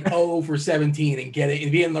 I'm like 0 for 17 and get it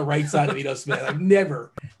and be on the right side of Ito Smith. I've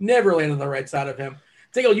never landed on the right side of him.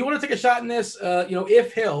 Diggle, you want to take a shot in this?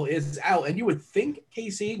 If Hill is out, and you would think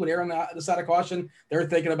KC would err on the side of caution. They're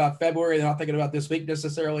thinking about February. They're not thinking about this week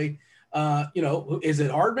necessarily. Is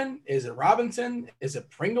it Hardman? Is it Robinson? Is it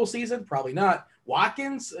Pringle season? Probably not.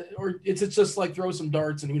 Watkins? Or is it just like throw some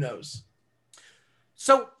darts and who knows?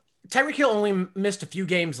 So Tyreek Hill only missed a few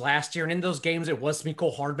games last year, and in those games it was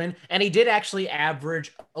Mecole Hardman, and he did actually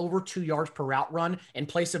average over 2 yards per route run in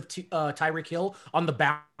place of Tyreek Hill on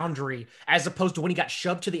the boundary, as opposed to when he got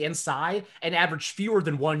shoved to the inside and averaged fewer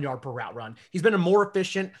than 1 yard per route run. He's been a more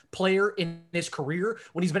efficient player in his career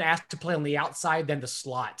when he's been asked to play on the outside than the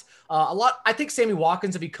slot. I think Sammy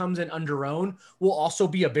Watkins, if he comes in under own, will also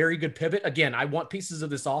be a very good pivot. Again, I want pieces of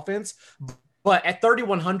this offense, but at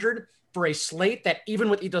 3,100, for a slate that even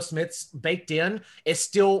with Ito Smith's baked in is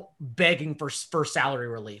still begging for salary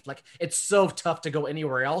relief. Like it's so tough to go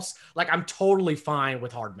anywhere else. Like I'm totally fine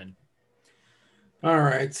with Hardman. All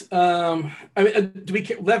right.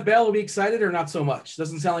 Lev Bell will be excited or not so much?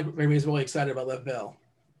 Doesn't sound like maybe he's really excited about Lev Bell.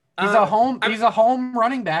 He's a home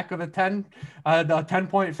running back with a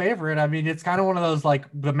 10-point favorite. I mean, it's kind of one of those, like,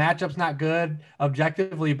 the matchup's not good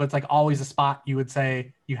objectively, but it's like always a spot you would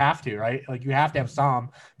say you have to, right? Like you have to have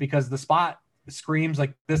some, because the spot screams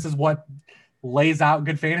like this is what lays out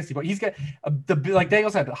good fantasy. But he's got like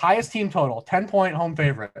Daigle said, the highest team total, 10-point home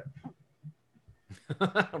favorite.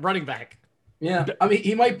 Running back. Yeah. I mean,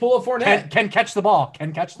 he might pull a Fournette. Can catch the ball.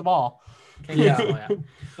 Yeah.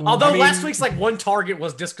 Although last week's like one target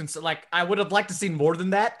was disconcerting. Like I would have liked to see more than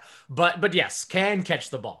that, but yes, can catch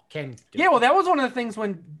the ball. Well, that was one of the things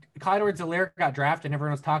when Clyde Edwards-Helaire got drafted and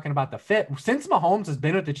everyone was talking about the fit. Since Mahomes has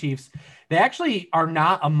been with the Chiefs, they actually are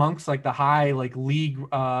not amongst like the high like league,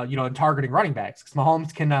 in targeting running backs, because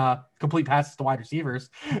Mahomes can complete passes to wide receivers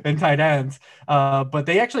and tight ends, but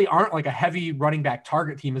they actually aren't like a heavy running back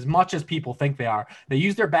target team as much as people think they are. They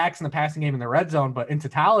use their backs in the passing game in the red zone, but in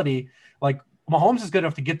totality, like Mahomes is good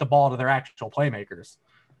enough to get the ball to their actual playmakers.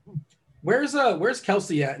 Where's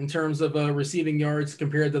Kelce at in terms of receiving yards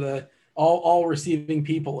compared to the all receiving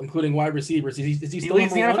people, including wide receivers? Is he still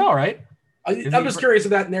leads the NFL, right? I'm just curious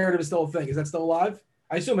if that narrative is still a thing. Is that still alive?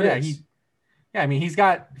 I assume it is. I mean, he's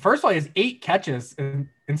got, first of all, he has 8 catches in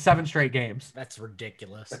 7 straight games. That's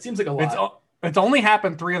ridiculous. That seems like a lot. It's only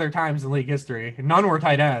happened 3 other times in league history. None were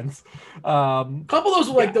tight ends. A couple of those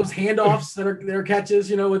were like those handoffs that are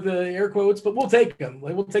catches, with the air quotes, but we'll take them.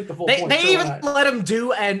 Like, we'll take the full point. They even let him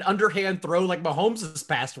do an underhand throw like Mahomes this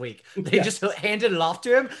past week. They just handed it off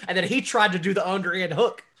to him, and then he tried to do the underhand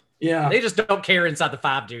hook. Yeah. They just don't care inside the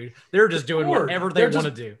 5, dude. They're just doing whatever they want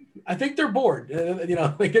to do. I think they're bored. They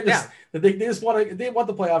just want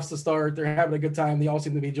the playoffs to start. They're having a good time. They all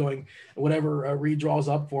seem to be enjoying whatever Reed draws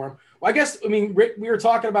up for them. Well, I guess, we were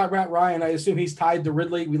talking about Matt Ryan. I assume he's tied to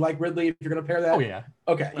Ridley. We like Ridley if you're going to pair that. Oh, yeah.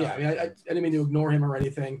 Okay. Yeah. I didn't mean to ignore him or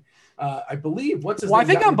anything. I believe what's his name? Well, I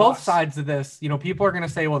think on both sides of this, people are going to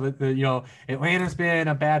say, well, Atlanta's been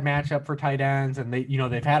a bad matchup for tight ends, and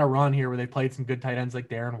they've had a run here where they played some good tight ends like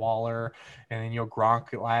Darren Waller and then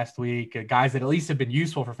Gronk last week, guys that at least have been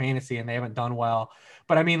useful for fantasy, and they haven't done well.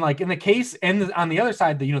 But I mean, like in the case, and on the other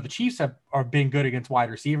side, the Chiefs are been good against wide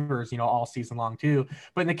receivers, all season long too.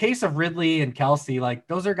 But in the case of Ridley and Kelce, like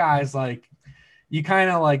those are guys like, you kind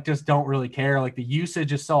of like just don't really care. Like the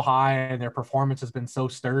usage is so high and their performance has been so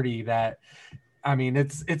sturdy that, I mean,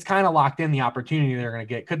 it's kind of locked in the opportunity they're going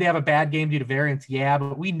to get. Could they have a bad game due to variance? Yeah,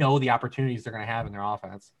 but we know the opportunities they're going to have in their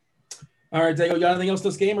offense. All right, Diego, you got anything else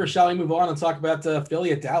this game, or shall we move on and talk about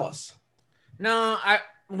Philly at Dallas? No,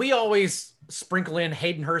 we always sprinkle in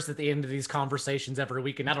Hayden Hurst at the end of these conversations every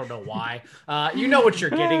week, and I don't know why. You know what you're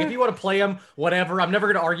getting. If you want to play him, whatever. I'm never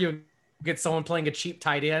going to argue get someone playing a cheap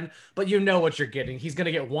tight end, but you know what you're getting. He's going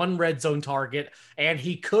to get one red zone target, and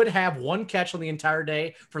he could have one catch on the entire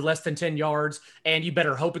day for less than 10 yards, and you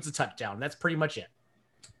better hope it's a touchdown. That's pretty much it.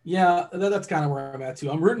 Yeah, that's kind of where I'm at too.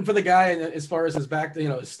 I'm rooting for the guy as far as his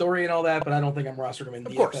his story and all that, but I don't think I'm rostering him in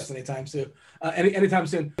DFS anytime soon. Anytime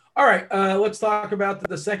soon. All right, let's talk about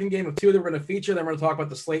the second game of two that we're going to feature. Then we're going to talk about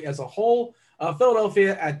the slate as a whole.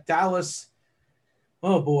 Philadelphia at Dallas.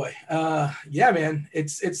 Oh boy, yeah, man,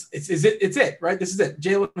 it's it, right? This is it.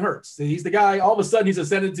 Jalen Hurts. He's the guy. All of a sudden, he's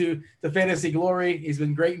ascended to fantasy glory. He's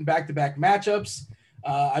been great in back-to-back matchups.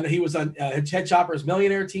 I know he was on Head Chopper's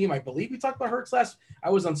Millionaire team. I believe we talked about Hurts last. I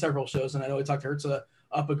was on several shows, and I know we talked Hurts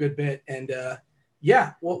up a good bit. And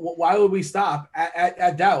yeah, why would we stop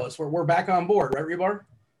at Dallas? We're back on board, right, Rebar?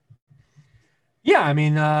 Yeah, I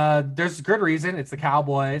mean, there's a good reason. It's the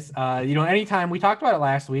Cowboys. Anytime we talked about it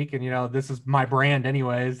last week, and this is my brand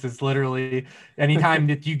anyways. It's literally anytime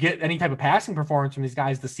that you get any type of passing performance from these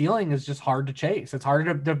guys, the ceiling is just hard to chase. It's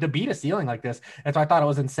hard to beat a ceiling like this. And so I thought it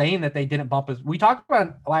was insane that they didn't bump us. We talked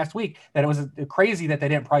about last week that it was crazy that they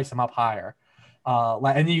didn't price him up higher.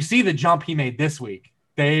 And you see the jump he made this week.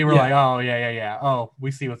 They were like, oh, yeah. Oh, we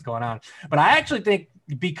see what's going on. But I actually think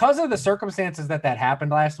because of the circumstances that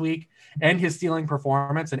happened last week and his ceiling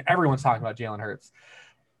performance, and everyone's talking about Jalen Hurts,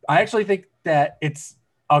 I actually think that it's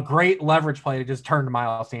a great leverage play to just turn to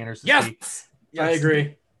Miles Sanders this week. Yes, I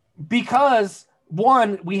agree. Because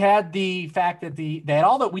one, we had the fact that they had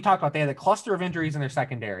all that we talked about. They had a cluster of injuries in their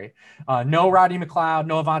secondary. No Rodney McLeod,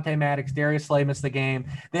 no Avonte Maddox, Darius Slay missed the game.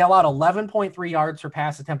 They allowed 11.3 yards per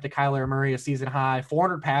pass attempt to Kyler Murray, a season high,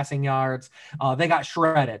 400 passing yards. They got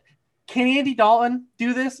shredded. Can Andy Dalton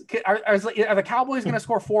do this? Are the Cowboys going to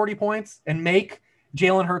score 40 points and make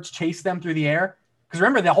Jalen Hurts chase them through the air? Because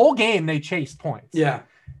remember, the whole game they chased points. Yeah.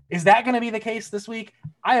 Is that going to be the case this week?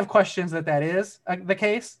 I have questions that is the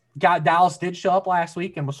case. Dallas did show up last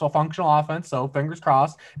week and was so functional offense, so fingers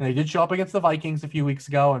crossed. And they did show up against the Vikings a few weeks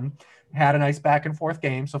ago and had a nice back and forth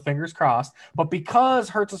game, so fingers crossed. But because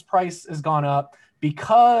Hurts' price has gone up,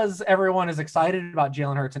 because everyone is excited about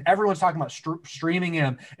Jalen Hurts and everyone's talking about streaming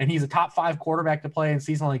him and he's a top 5 quarterback to play in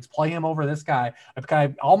season leagues, play him over this guy.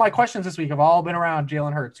 All my questions this week have all been around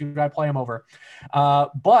Jalen Hurts. Who do I play him over?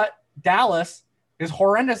 But Dallas is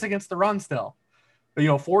horrendous against the run still.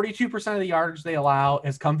 42% of the yardage they allow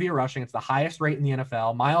has come via rushing. It's the highest rate in the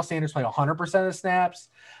NFL. Miles Sanders played 100% of the snaps,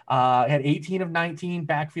 had 18 of 19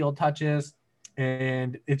 backfield touches.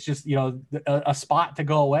 And it's just, a spot to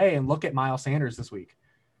go away and look at Miles Sanders this week.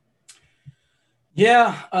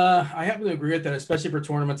 Yeah, I happen to agree with that, especially for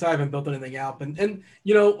tournaments. I haven't built anything out. And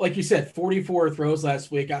like you said, 44 throws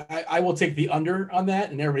last week. I will take the under on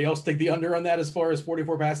that, and everybody else take the under on that as far as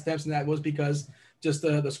 44 pass attempts. And that was because just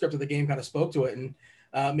the script of the game kind of spoke to it. And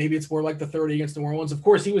maybe it's more like the 30 against New Orleans. Of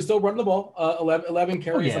course, he was still running the ball, 11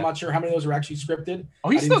 carries. Oh, yeah. I'm not sure how many of those were actually scripted. Oh,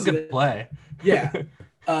 he's still good to play. Yeah.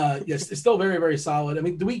 Yes, it's still very, very solid. I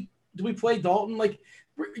mean, do we play Dalton? Like,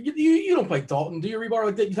 you don't play Dalton, do you, Rebar?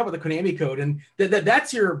 Like, you talk about the Konami code, and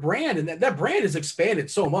that's your brand, and that brand has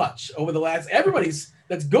expanded so much over the last. Everybody's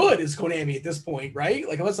that's good is Konami at this point, right?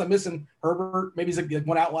 Like, unless I'm missing Herbert, maybe he's like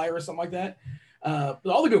one outlier or something like that. But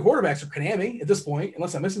all the good quarterbacks are Konami at this point,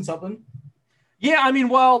 unless I'm missing something. Yeah, I mean,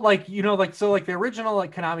 well, the original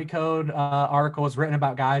Konami code article was written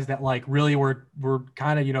about guys that really were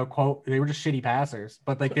kind of quote, they were just shitty passers,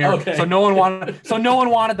 but so no one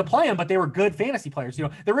wanted to play them, but they were good fantasy players. The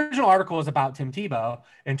original article was about Tim Tebow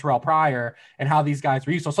and Terrell Pryor and how these guys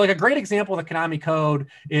were used. So a great example of the Konami code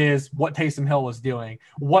is what Taysom Hill was doing,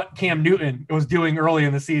 what Cam Newton was doing early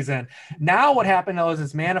in the season. Now what happened though is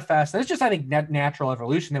it's manifest, and it's just I think natural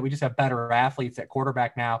evolution that we just have better athletes at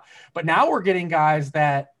quarterback now. But now we're getting guys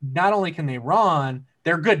that not only can they run,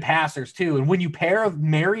 they're good passers too. And when you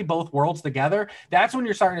marry both worlds together, that's when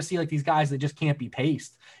you're starting to see these guys that just can't be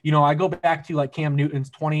paced. I go back to Cam Newton's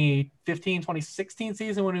 2015, 2016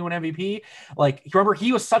 season when he won MVP. Remember,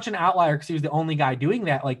 he was such an outlier because he was the only guy doing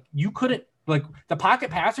that. You couldn't, the pocket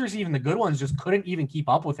passers, even the good ones, just couldn't even keep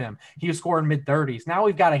up with him. He was scoring mid-30s. Now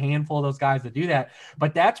we've got a handful of those guys that do that.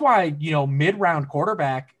 But that's why, mid-round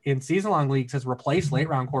quarterback in season-long leagues has replaced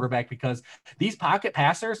late-round quarterback, because these pocket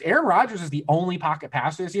passers, Aaron Rodgers is the only pocket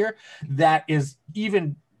passer this year that is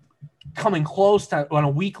even coming close to on a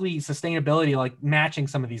weekly sustainability, matching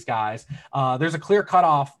some of these guys. There's a clear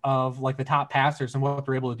cutoff of the top passers and what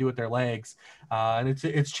they're able to do with their legs. And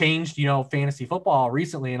it's changed, fantasy football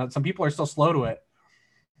recently, and some people are still slow to it.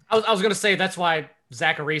 I was going to say that's why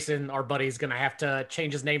Zach Areeson, our buddy, is going to have to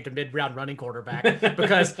change his name to mid-round running quarterback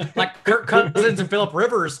because like Kirk Cousins and Phillip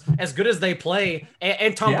Rivers, as good as they play,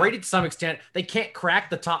 and Tom Brady to some extent, they can't crack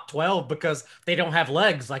the top 12 because they don't have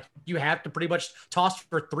legs. Like you have to pretty much toss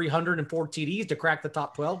for 304 TDs to crack the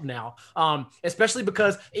top 12 now. Especially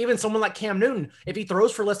because even someone like Cam Newton, if he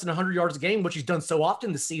throws for less than 100 yards a game, which he's done so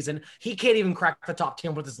often this season, he can't even crack the top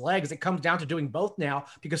 10 with his legs. It comes down to doing both now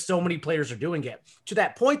because so many players are doing it. To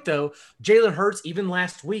that point, though, Jalen Hurts, even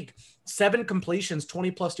last week, 7 completions,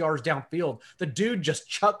 20 plus yards downfield. The dude just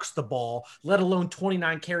chucks the ball, let alone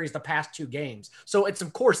 29 carries the past 2 games. So it's,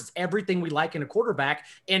 of course, it's everything we like in a quarterback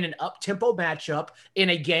in an up-tempo matchup in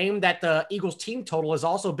a game that the Eagles team total has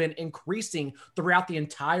also been increasing throughout the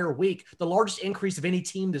entire week. The largest increase of any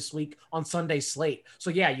team this week on Sunday's slate. So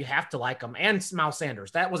yeah, you have to like them. And Miles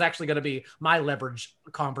Sanders. That was actually going to be my leverage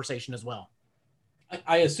conversation as well.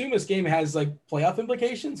 I assume this game has like playoff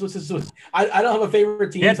implications, which is I don't have a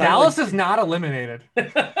favorite team. Yeah, Dallas is not eliminated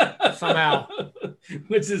somehow,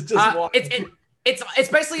 which is just it's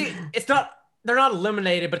basically they're not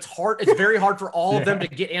eliminated, but it's hard. It's very hard for all of them to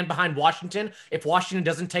get in behind Washington if Washington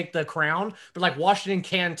doesn't take the crown. But like Washington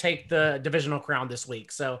can take the divisional crown this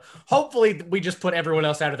week, so hopefully we just put everyone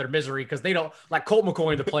else out of their misery because they don't like Colt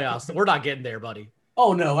McCoy in the playoffs. We're not getting there, buddy.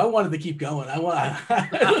 Oh no, I wanted to keep going.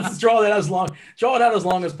 Let's draw it out as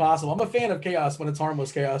long as possible. I'm a fan of chaos when it's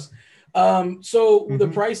harmless chaos.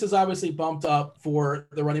 The price is obviously bumped up for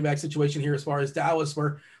the running back situation here as far as Dallas,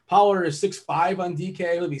 where Pollard is 6'5" on DK,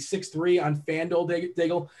 it'll be 6'3" on FanDuel.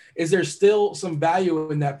 Diggle, is there still some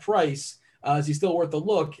value in that price? Is he still worth a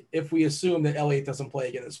look if we assume that Elliott doesn't play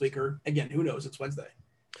again this week? Or again, who knows? It's Wednesday.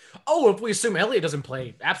 Oh, if we assume Elliott doesn't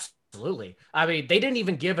play, absolutely. I mean, they didn't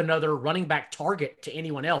even give another running back target to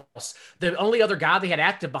anyone else. The only other guy they had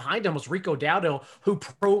active behind him was Rico Dowdle, who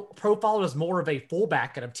profiled as more of a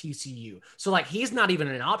fullback out of TCU. So, like, he's not even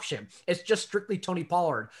an option. It's just strictly Tony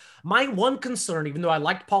Pollard. My one concern, even though I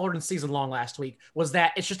liked Pollard in season long last week, was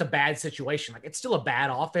that it's just a bad situation. Like, it's still a bad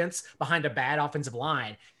offense behind a bad offensive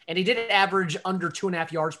line. And he did average under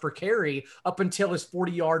 2.5 yards per carry up until his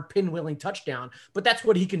 40-yard pinwheeling touchdown. But that's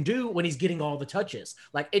what he can do when he's getting all the touches.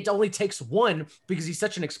 Like, it only takes one because he's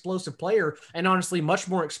such an explosive player and honestly much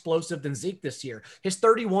more explosive than Zeke this year. His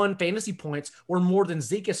 31 fantasy points were more than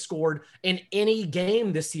Zeke has scored in any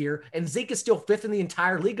game this year. And Zeke is still 5th in the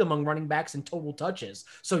entire league among running backs in total touches.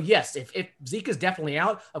 So, yes, if Zeke is definitely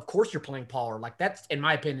out, of course you're playing Pollard. Like, that's, in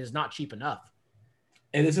my opinion, is not cheap enough.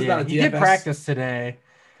 And this is not a DFS. He did practice today.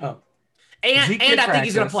 Oh. And I think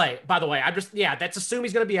he's going to play, by the way. That's assume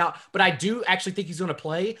he's going to be out, but I do actually think he's going to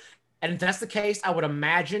play. And if that's the case, I would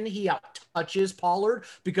imagine he out-touches Pollard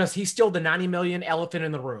because he's still the $90 million elephant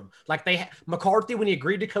in the room. Like McCarthy, when he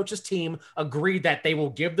agreed to coach his team, agreed that they will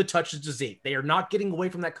give the touches to Zeke. They are not getting away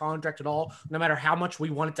from that contract at all, no matter how much we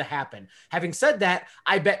want it to happen. Having said that,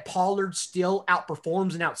 I bet Pollard still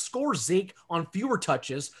outperforms and outscores Zeke on fewer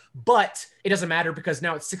touches, but it doesn't matter because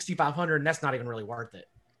now it's 6,500 and that's not even really worth it.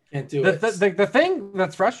 The thing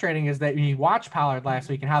that's frustrating is that when you watch Pollard last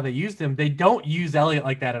week and how they used him, they don't use Elliott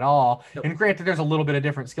like that at all. Nope. And granted, there's a little bit of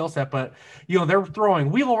different skill set, but they're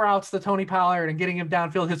throwing wheel routes to Tony Pollard and getting him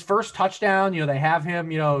downfield. His first touchdown, they have him,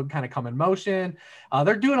 kind of come in motion.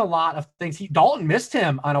 They're doing a lot of things. Dalton missed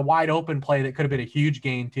him on a wide open play that could have been a huge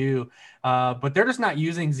gain too. But they're just not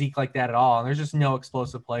using Zeke like that at all. And there's just no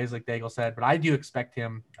explosive plays like Daigle said, but I do expect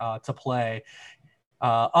him to play.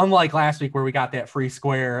 Unlike last week where we got that free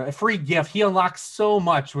square, a free gift, he unlocked so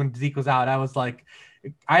much when Zeke was out. I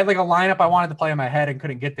had like a lineup I wanted to play in my head and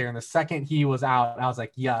couldn't get there. And the second he was out, I was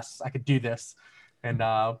like, yes, I could do this. And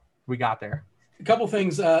we got there. A couple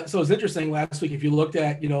things. So it's interesting last week, if you looked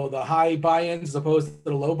at, the high buy-ins as opposed to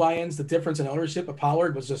the low buy-ins, the difference in ownership of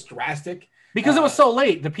Pollard was just drastic. Because it was so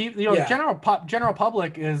late. The people, general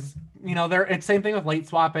public is, it's same thing with late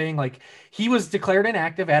swapping. Like he was declared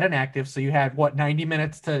inactive at inactive. So you had 90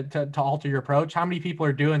 minutes to alter your approach. How many people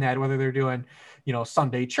are doing that? Whether they're doing,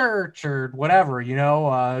 Sunday church or whatever,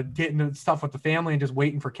 getting stuff with the family and just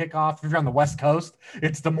waiting for kickoff. If you're on the West Coast,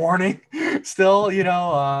 it's the morning still,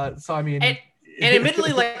 so I mean. And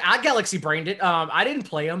admittedly, like I galaxy brained it. I didn't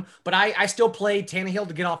play him, but I still played Tannehill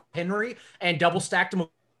to get off Henry and double stacked him with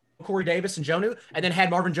Corey Davis and Jonnu, and then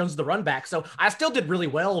had Marvin Jones as the run back. So I still did really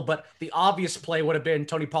well, but the obvious play would have been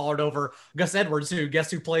Tony Pollard over Gus Edwards,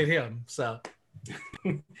 guess who played him. So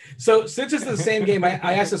since it's the same game,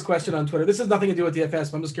 I asked this question on Twitter. This has nothing to do with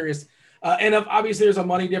DFS, but I'm just curious. And obviously there's a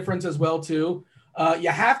money difference as well too. You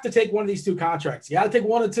have to take one of these two contracts. You got to take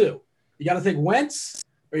one of two. You got to take Wentz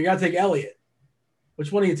or you got to take Elliott.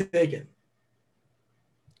 Which one are you taking?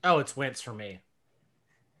 Oh, it's Wentz for me.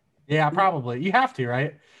 Yeah, probably. You have to,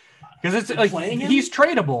 right? Because it's like he's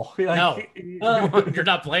tradable. No, you're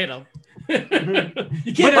not playing him.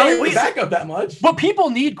 You can't play him back up that much. But people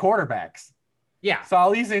need quarterbacks. Yeah. So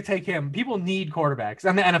I'll easily take him. People need quarterbacks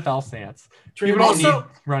and the NFL stance. People don't need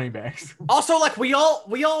running backs. Also, like we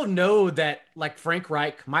all know that like Frank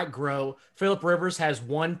Reich might grow. Phillip Rivers has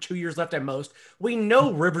 1-2 years left at most. We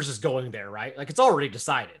know Rivers is going there, right? Like it's already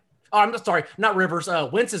decided. Oh, I'm sorry, not Rivers.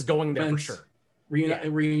 Wentz is going there for sure.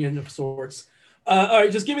 Reunion of sorts. All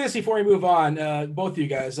right, just give me this before we move on. Both of you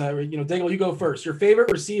guys, Daigle, you go first. Your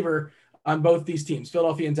favorite receiver on both these teams,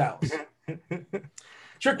 Philadelphia and Dallas.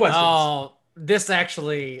 Trick questions. Oh, this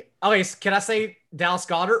actually. Okay, can I say Dallas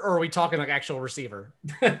Goedert, or are we talking like actual receiver?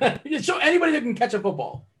 Show anybody who can catch a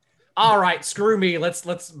football. All right, screw me.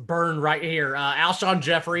 Let's burn right here. Alshon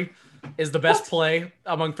Jeffrey is the best play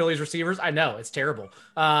among Philly's receivers. I know it's terrible.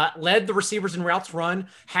 Led the receivers in routes run,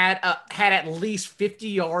 had at least 50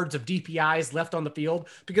 yards of DPIs left on the field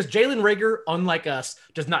because Jalen Reagor, unlike us,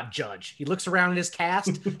 does not judge. He looks around in his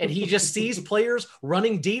cast and he just sees players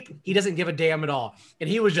running deep. He doesn't give a damn at all. And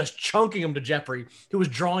he was just chunking them to Jeffrey, who was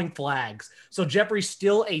drawing flags. So Jeffrey's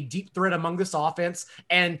still a deep threat among this offense.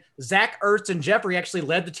 And Zach Ertz and Jeffrey actually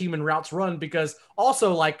led the team in routes run because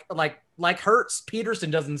also like Hurts,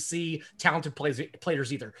 Peterson doesn't see talented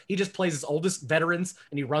players either. He just plays his oldest veterans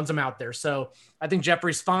and he runs them out there. So I think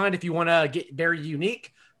Jeffrey's fine if you want to get very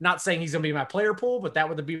unique. Not saying he's going to be my player pool, but that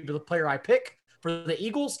would be the player I pick for the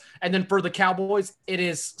Eagles. And then for the Cowboys, it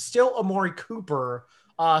is still Amari Cooper.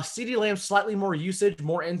 CeeDee Lamb, slightly more usage,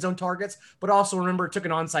 more end zone targets, but also remember it took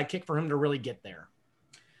an onside kick for him to really get there.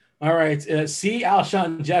 All right. See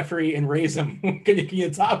Alshon Jeffrey and raise him. Can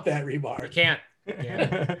you top that, Rebar? You can't.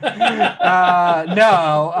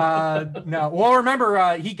 No. Well,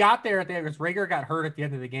 remember, he got there at the end because Reagor got hurt at the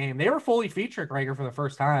end of the game. They were fully featured Reagor for the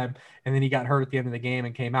first time, and then he got hurt at the end of the game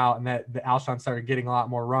and came out, and that the Alshon started getting a lot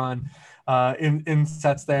more run in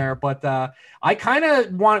sets there. But I kind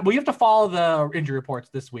of we have to follow the injury reports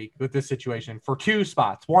this week with this situation for two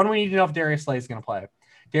spots. One, we need to know if Darius Slay is going to play.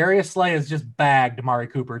 Darius Slay has just bagged Amari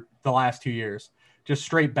Cooper the last 2 years, just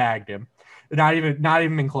straight bagged him. Not even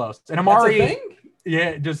been close. And Amari, that's a thing?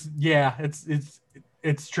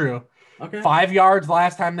 It's true. Okay. 5 yards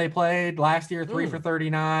last time they played last year, 3 for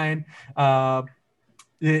 39. And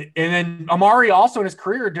then Amari also in his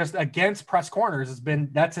career just against press corners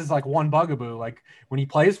that's his like one bugaboo. Like when he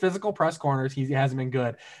plays physical press corners, he hasn't been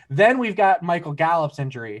good. Then we've got Michael Gallup's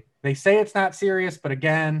injury. They say it's not serious, but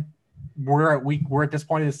again, we're at this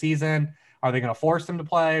point of the season. Are they going to force him to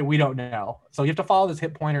play? We don't know. So you have to follow this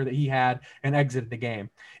hip pointer that he had and exited the game.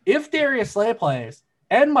 If Darius Slay plays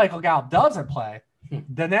and Michael Gallup doesn't play,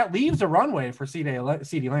 then that leaves a runway for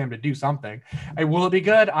CeeDee Lamb to do something. Will it be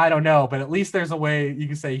good? I don't know, but at least there's a way you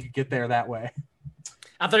can say you could get there that way.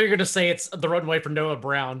 I thought you were going to say it's the runway for Noah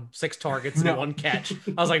Brown, 6 targets and 1 catch.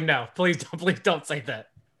 I was like, no, please don't say that.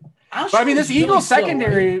 But I mean, this Eagles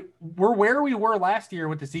secondary, we're where we were last year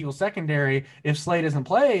with this Eagles secondary. If Slay doesn't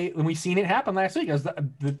play, and we've seen it happen last week.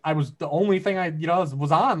 I was the only thing I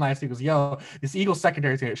was on last week was, this Eagles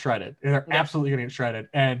secondary is going to get shredded. They're absolutely going to get shredded.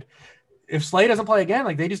 And if Slay doesn't play again,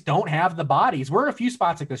 like they just don't have the bodies. We're in a few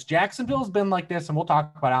spots like this. Jacksonville's been like this, and we'll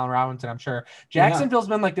talk about Allen Robinson, I'm sure. Jacksonville's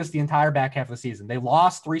been like this the entire back half of the season. They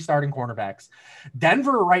lost 3 starting cornerbacks.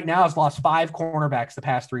 Denver right now has lost 5 cornerbacks the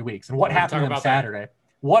past 3 weeks. And what happened to them Saturday?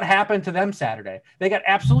 What happened to them Saturday? They got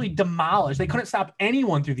absolutely demolished. They couldn't stop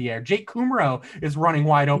anyone through the air. Jake Kumro is running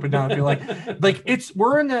wide open down the field.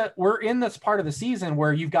 We're in this part of the season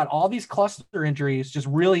where you've got all these cluster injuries just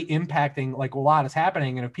really impacting like a lot is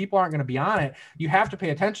happening. And if people aren't going to be on it, you have to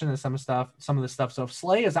pay attention to some of the stuff. So if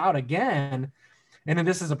Slay is out again, and then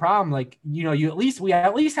this is a problem, we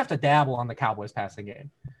at least have to dabble on the Cowboys passing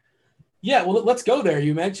game. Yeah, well, let's go there.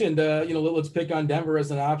 You mentioned, let's pick on Denver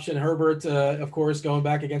as an option. Herbert, of course, going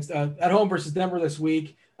back against at home versus Denver this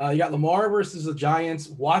week. You got Lamar versus the Giants,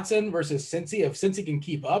 Watson versus Cincy. If Cincy can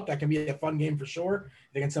keep up, that can be a fun game for sure.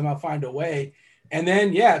 They can somehow find a way. And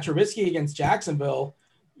then, Trubisky against Jacksonville.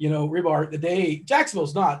 Rebar, the day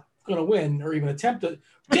Jacksonville's not going to win or even attempt to.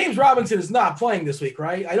 James Robinson is not playing this week,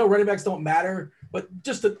 right? I know running backs don't matter, but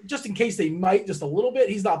just in case they might just a little bit,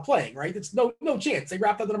 he's not playing, right? It's no chance. They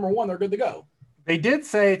wrapped up the number 1. They're good to go. They did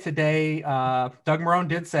say today, Doug Marrone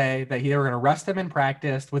did say that they were going to rest him in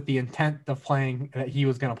practice with the intent of playing, that he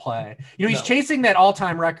was going to play. He's chasing that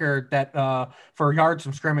all-time record that for yards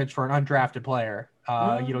from scrimmage for an undrafted player.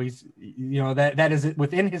 That is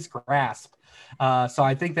within his grasp. So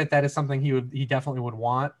I think that is something he definitely would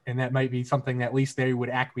want. And that might be something that at least they would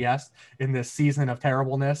acquiesce in this season of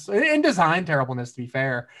terribleness and design terribleness, to be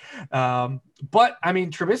fair. But I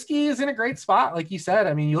mean, Trubisky is in a great spot. Like you said,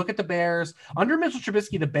 I mean, you look at the Bears under Mitchell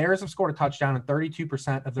Trubisky, the Bears have scored a touchdown in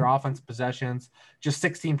 32% of their offensive possessions, just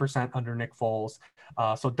 16% under Nick Foles.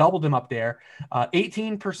 So doubled him up there.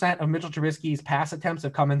 18% of Mitchell Trubisky's pass attempts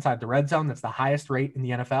have come inside the red zone. That's the highest rate in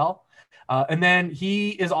the NFL. And then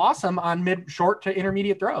he is awesome on short to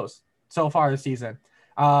intermediate throws so far this season.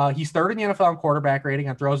 He's third in the NFL in quarterback rating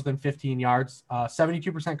on throws within 15 yards,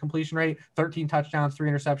 72% completion rate, 13 touchdowns, 3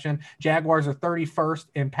 interception. Jaguars are 31st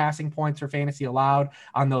in passing points for fantasy allowed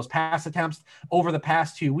on those pass attempts. Over the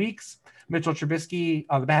past 2 weeks, Mitchell Trubisky,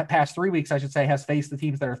 the past 3 weeks, I should say, has faced the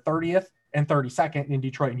teams that are 30th and 32nd in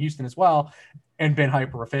Detroit and Houston as well, and been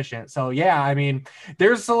hyper efficient. So yeah, I mean,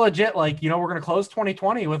 there's a legit, like, we're going to close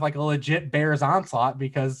 2020 with like a legit Bears onslaught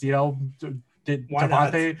because, David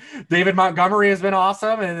Montgomery has been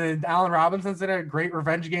awesome, and then Allen Robinson's in a great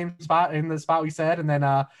revenge game spot in the spot we said. And then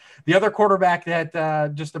the other quarterback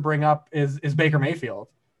that just to bring up is Baker Mayfield.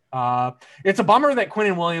 It's a bummer that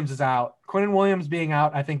Quinnen Williams is out. Quinnen Williams being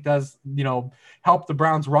out, I think, does help the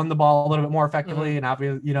Browns run the ball a little bit more effectively. And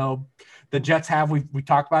obviously, the Jets we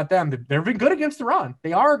talked about them. They've been good against the run.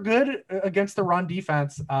 They are good against the run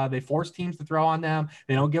defense. They force teams to throw on them.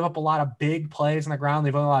 They don't give up a lot of big plays on the ground.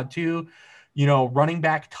 They've only allowed 2 running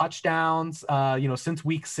back touchdowns, since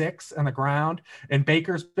week 6 on the ground. And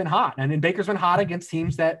Baker's been hot. And then Baker's been hot against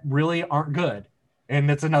teams that really aren't good. And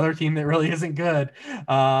it's another team that really isn't good.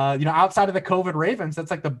 Outside of the COVID Ravens, that's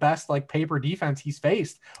like the best like paper defense he's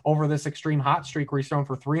faced over this extreme hot streak where he's thrown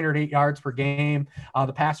for 308 yards per game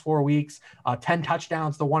the past 4 weeks, 10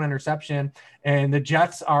 touchdowns to 1 interception. And the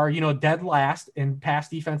Jets are, dead last in pass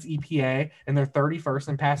defense EPA, and they're 31st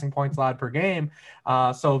in passing points allowed per game.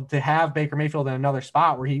 So to have Baker Mayfield in another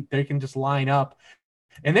spot where they can just line up,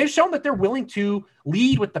 and they've shown that they're willing to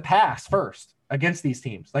lead with the pass first against these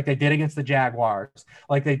teams, like they did against the Jaguars,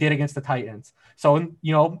 like they did against the Titans. So,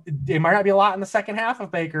 it might not be a lot in the second half of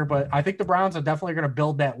Baker, but I think the Browns are definitely going to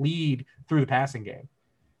build that lead through the passing game.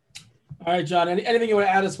 All right, John, anything you want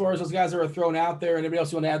to add as far as those guys that are thrown out there? Anybody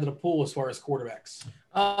else you want to add to the pool as far as quarterbacks?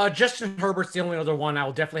 Justin Herbert's the only other one I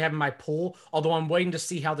will definitely have in my pool, although I'm waiting to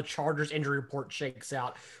see how the Chargers injury report shakes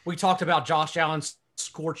out. We talked about Josh Allen's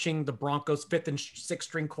scorching the Broncos 5th and 6th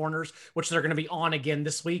string corners, which they're going to be on again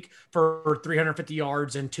this week for 350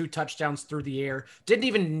 yards and 2 touchdowns through the air. Didn't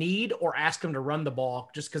even need or ask him to run the ball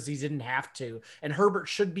just because he didn't have to. And Herbert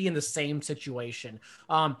should be in the same situation.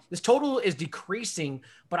 This total is decreasing,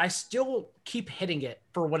 but I still keep hitting it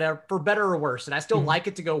for better or worse. And I still like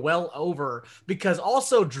it to go well over, because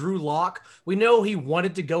also Drew Lock, we know he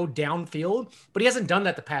wanted to go downfield, but he hasn't done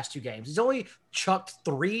that the past 2 games. He's only chucked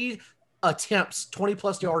 3 attempts 20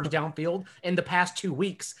 plus yards downfield in the past 2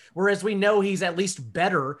 weeks, whereas we know he's at least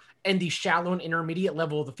better in the shallow and intermediate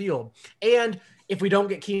level of the field. And if we don't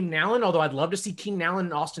get Keenan Allen, although I'd love to see Keenan Allen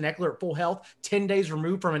and Austin Eckler at full health, 10 days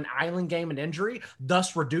removed from an island game and injury,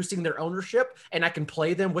 thus reducing their ownership, and I can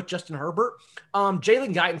play them with Justin Herbert.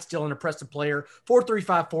 Jalen Guyton's still an impressive player,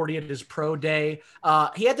 4.35 40 at his pro day.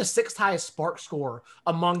 He had the 6th highest spark score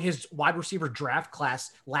among his wide receiver draft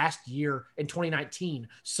class last year in 2019.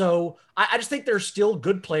 So I just think there's still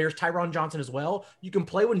good players, Tyron Johnson as well. You can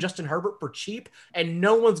play with Justin Herbert for cheap, and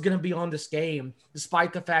no one's going to be on this game,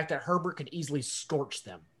 despite the fact that Herbert could easily scorch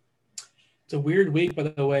them. It's a weird week, by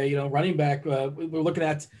the way. Running back, we're looking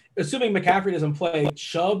at, assuming McCaffrey doesn't play,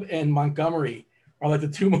 Chubb and Montgomery are like the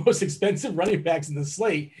 2 most expensive running backs in the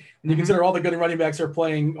slate. And you consider all the good running backs are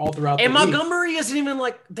playing all throughout the week. And Montgomery isn't even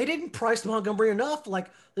they didn't price Montgomery enough.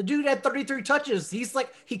 The dude had 33 touches.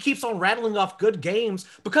 He keeps on rattling off good games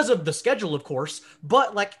because of the schedule, of course,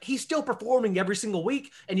 but he's still performing every single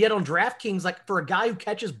week. And yet on DraftKings, for a guy who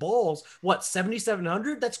catches balls,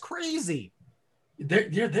 7,700? That's crazy.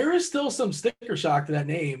 There is still some sticker shock to that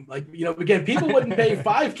name. Again, people wouldn't pay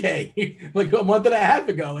 $5K a month and a half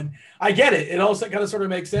ago. And I get it. It also kind of sort of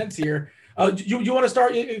makes sense here. You want to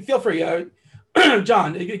start? Feel free.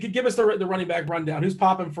 John, give us the running back rundown. Who's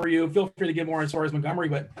popping for you? Feel free to get more as far as Montgomery,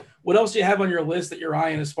 but what else do you have on your list that you're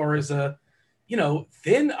eyeing as far as,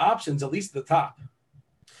 thin options, at least at the top?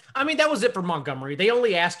 I mean, that was it for Montgomery. They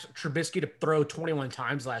only asked Trubisky to throw 21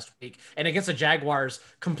 times last week. And against the Jaguars,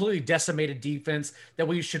 completely decimated defense that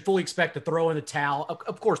we should fully expect to throw in the towel.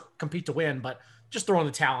 Of course, compete to win, but just throwing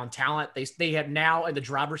the towel on talent. They have now in the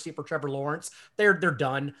driver's seat for Trevor Lawrence. They're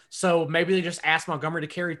done. So maybe they just asked Montgomery to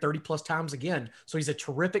carry 30 plus times again. So he's a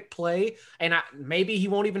terrific play. And maybe he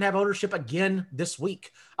won't even have ownership again this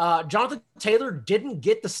week. Jonathan Taylor didn't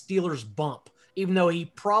get the Steelers bump even though he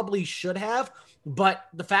probably should have. But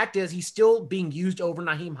the fact is, he's still being used over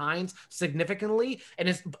Nyheim Hines significantly, and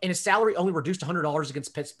his salary only reduced $100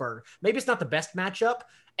 against Pittsburgh. Maybe it's not the best matchup,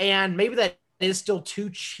 and maybe that is still too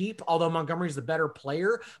cheap, although Montgomery's the better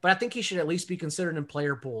player, but I think he should at least be considered in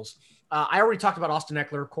player pools. I already talked about Austin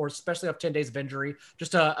Eckler, of course, especially off 10 days of injury.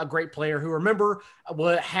 Just a great player who, remember,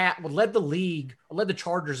 led the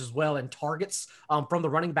Chargers as well in targets from the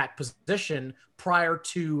running back position prior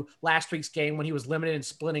to last week's game when he was limited and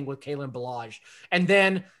splitting with Kalen Ballage. And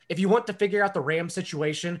then if you want to figure out the Rams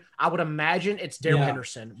situation, I would imagine it's Darrell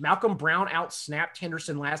Henderson. Malcolm Brown out-snapped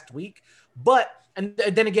Henderson last week. And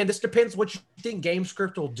then again, this depends what you think game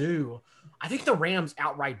script will do. I think the Rams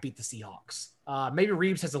outright beat the Seahawks. Maybe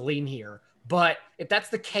Reeves has a lean here, but if that's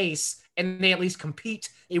the case and they at least compete,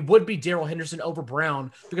 it would be Darrell Henderson over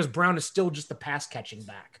Brown because Brown is still just the pass catching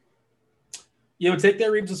back. You would take that,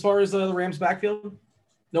 Reeves, as far as the Rams backfield?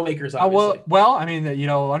 No makers, obviously. Well, I mean,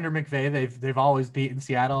 under McVay, they've always beaten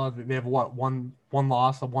Seattle. They have one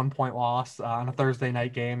loss, a 1-point loss on a Thursday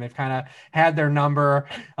night game. They've kind of had their number,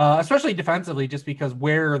 especially defensively, just because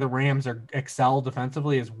where the Rams excel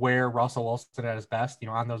defensively is where Russell Wilson at his best,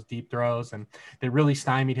 on those deep throws. And they really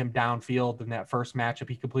stymied him downfield in that first matchup.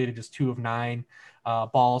 He completed just 2 of 9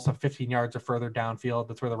 balls of 15 yards or further downfield.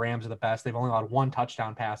 That's where the Rams are the best. They've only allowed 1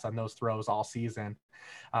 touchdown pass on those throws all season.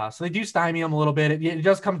 So they do stymie them a little bit. It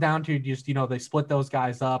does come down to just, they split those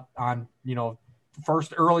guys up on,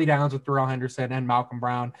 first early downs with Darrell Henderson and Malcolm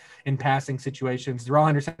Brown in passing situations. Darrell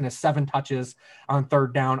Henderson has 7 touches on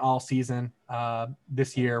third down all season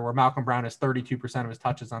this year, where Malcolm Brown has 32% of his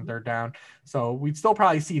touches on third down. So we'd still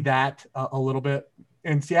probably see that a little bit.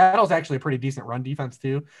 And Seattle's actually a pretty decent run defense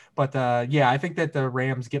too. But I think that the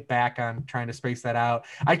Rams get back on trying to space that out.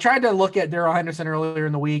 I tried to look at Darrell Henderson earlier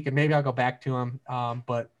in the week, and maybe I'll go back to him.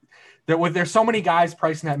 But there's so many guys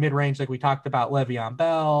pricing that mid-range, like we talked about Le'Veon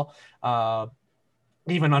Bell,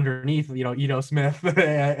 even underneath, Ito Smith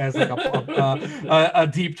as like a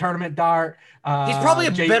deep tournament dart. He's probably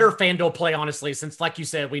a better FanDuel play, honestly, since, like you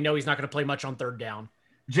said, we know he's not going to play much on third down.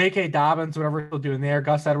 J.K. Dobbins, whatever he's doing there.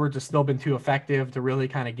 Gus Edwards has still been too effective to really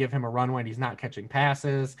kind of give him a run when he's not catching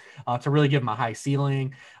passes, to really give him a high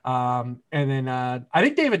ceiling. And then I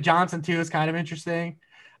think David Johnson, too, is kind of interesting,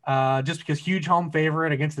 just because huge home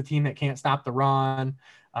favorite against the team that can't stop the run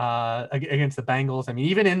against the Bengals. I mean,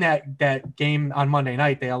 even in that game on Monday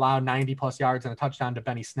night, they allowed 90-plus yards and a touchdown to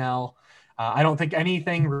Benny Snell. I don't think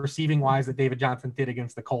anything receiving wise that David Johnson did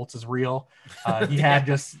against the Colts is real. He had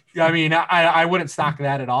I wouldn't stock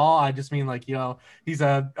that at all. I just mean, he's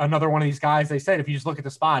another one of these guys. They said, if you just look at the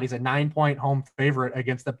spot, he's a 9-point home favorite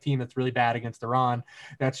against a team that's really bad against the run.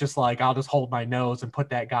 That's just I'll just hold my nose and put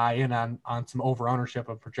that guy in on some over ownership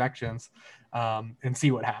of projections and see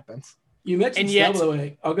what happens. You mentioned Snell, by the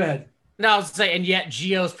way. Oh, go ahead. No, I was saying, and yet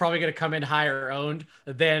Gio's probably going to come in higher owned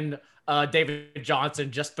than David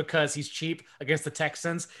Johnson just because he's cheap against the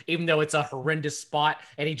Texans, even though it's a horrendous spot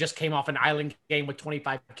and he just came off an island game with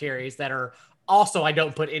 25 carries that are also I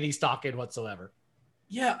don't put any stock in whatsoever.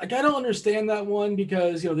 Yeah, I don't understand that one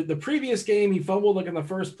because, the previous game he fumbled in the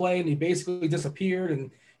first play and he basically disappeared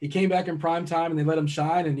and he came back in prime time and they let him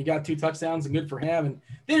shine and he got 2 touchdowns and good for him. And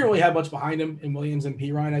they didn't really have much behind him in Williams and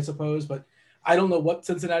Pirine, I suppose, but I don't know what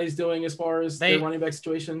Cincinnati's doing as far as their running back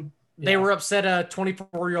situation. They were upset a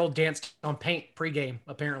 24-year-old danced on paint pregame,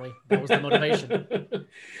 apparently. That was the motivation.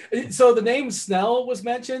 So the name Snell was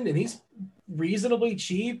mentioned, and he's reasonably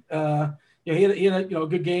cheap. He had a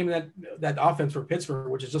good game in that offense for Pittsburgh,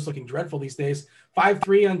 which is just looking dreadful these days.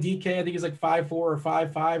 5.3 on DK. I think he's 5.4 or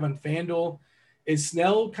 5.5 on FanDuel. Is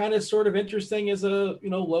Snell kind of sort of interesting as a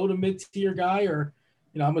low to mid-tier guy, or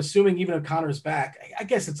I'm assuming even if Connor's back, I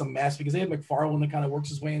guess it's a mess because they have McFarland that kind of works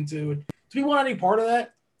his way into it. Do we want any part of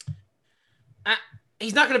that?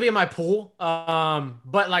 He's not going to be in my pool,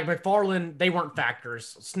 but like McFarland, they weren't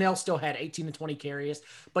factors. Snell still had 18 to 20 carries,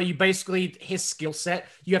 but you basically, his skill set,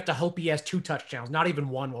 you have to hope he has 2 touchdowns. Not even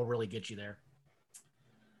one will really get you there.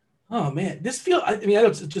 Oh, man. I know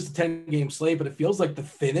it's just a 10-game slate, but it feels like the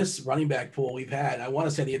thinnest running back pool we've had. I want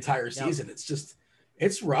to say the entire season. Yep.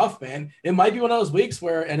 It's rough, man. It might be one of those weeks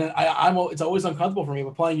where, and it's always uncomfortable for me,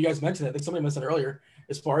 but playing, you guys mentioned it, I think somebody mentioned it earlier,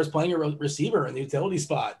 as far as playing a receiver in the utility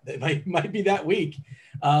spot. It might be that week.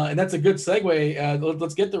 And that's a good segue.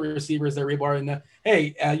 Let's get the receivers there, Rebar.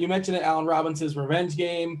 And you mentioned it, Allen Robinson's revenge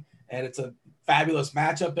game, and it's a fabulous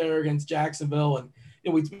matchup there against Jacksonville. And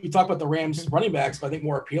we talk about the Rams running backs, but I think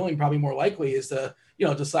more appealing, probably more likely, is to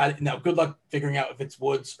decide. Now, good luck figuring out if it's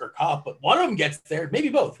Woods or Kupp, but one of them gets there, maybe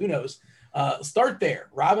both. Who knows? Start there.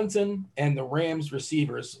 Robinson and the Rams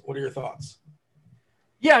receivers. What are your thoughts?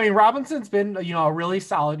 Yeah, I mean, Robinson's been, a really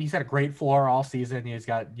solid. He's had a great floor all season. He's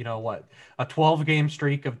got, a 12-game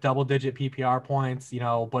streak of double-digit PPR points,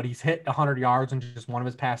 but he's hit 100 yards in just one of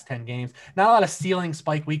his past 10 games. Not a lot of ceiling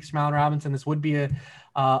spike weeks from Allen Robinson. This would be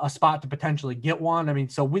a spot to potentially get one. I mean,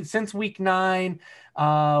 so since week 9,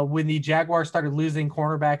 when the Jaguars started losing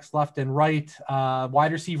cornerbacks left and right,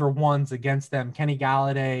 wide receiver ones against them, Kenny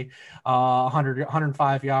Galladay,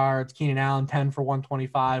 105 yards, Keenan Allen, 10 for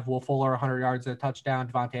 125, Will Fuller, 100 yards and a touchdown,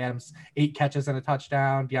 Devontae Adams, 8 catches and a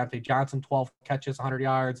touchdown, Deontay Johnson, 12 catches, 100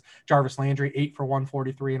 yards, Jarvis Landry, 8 for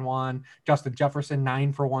 143 and 1, Justin Jefferson,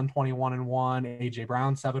 9 for 121 and 1, AJ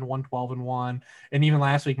Brown, 7, 112 and 1, and even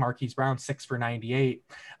last week, Marquise Brown, 6 for 98.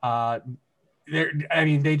 They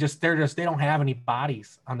don't have any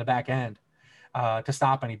bodies on the back end to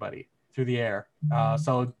stop anybody through the air.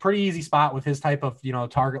 So pretty easy spot with his type of,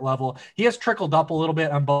 target level. He has trickled up a little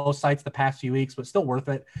bit on both sites the past few weeks, but still worth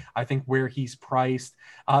it. I think where he's priced.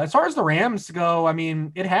 As far as the Rams go, I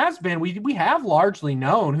mean, it has been, we have largely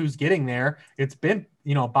known who's getting there. It's been,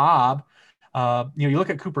 Bob. You look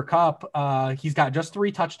at Cooper Kupp, he's got just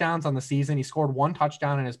 3 touchdowns on the season. He scored 1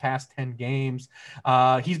 touchdown in his past 10 games.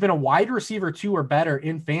 He's been a wide receiver 2 or better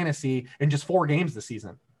in fantasy in just 4 games this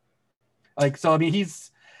season. So, I mean,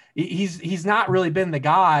 he's not really been the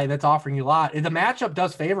guy that's offering you a lot. The matchup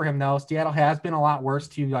does favor him though. Seattle has been a lot worse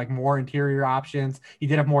to more interior options. He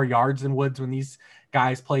did have more yards than Woods when these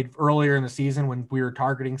guys played earlier in the season when we were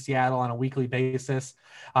targeting Seattle on a weekly basis.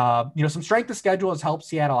 Some strength of schedule has helped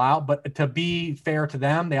Seattle out, but to be fair to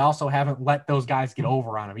them, they also haven't let those guys get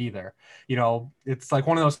over on him either. It's like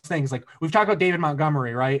one of those things, like we've talked about David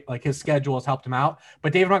Montgomery, right? Like his schedule has helped him out,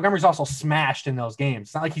 but David Montgomery's also smashed in those games.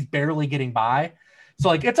 It's not like he's barely getting by. So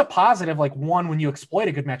it's a positive, one, when you exploit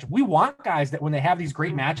a good matchup. We want guys that when they have these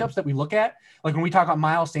great matchups that we look at, like when we talk about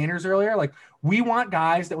Miles Sanders earlier, we want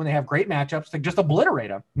guys that when they have great matchups, to just obliterate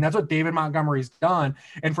them. And that's what David Montgomery's done.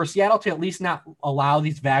 And for Seattle to at least not allow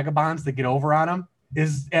these vagabonds to get over on him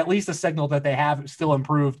is at least a signal that they have still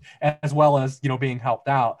improved as well as, being helped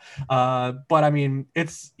out. But I mean,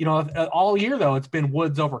 it's, all year though, it's been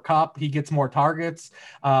Woods over Kupp. He gets more targets.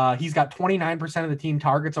 He's got 29% of the team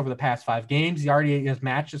targets over the past 5 games. He already has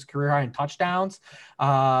matched his career high in touchdowns.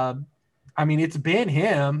 I mean, it's been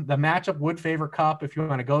him. The matchup would favor Kupp if you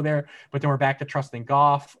want to go there, but then we're back to trusting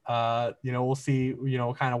Goff. We'll see,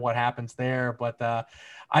 kind of what happens there. But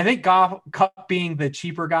I think Kupp being the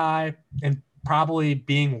cheaper guy and probably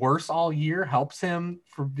being worse all year helps him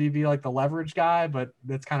for be like the leverage guy, but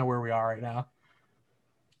that's kind of where we are right now.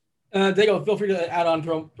 Diego, feel free to add on,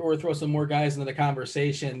 throw some more guys into the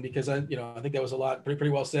conversation because I think that was a lot, pretty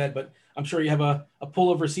well said. But I'm sure you have a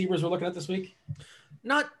pool of receivers we're looking at this week.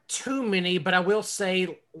 Not too many, but I will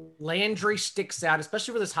say Landry sticks out,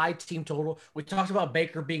 especially with his high team total. We talked about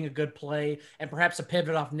Baker being a good play and perhaps a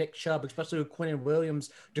pivot off Nick Chubb, especially with Quinnen Williams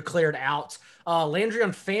declared out. Landry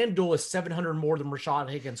on FanDuel is 700 more than Rashad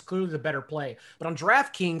Higgins, clearly the better play. But on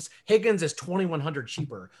DraftKings, Higgins is 2,100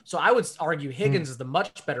 cheaper. So I would argue Higgins is the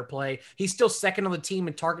much better play. He's still second on the team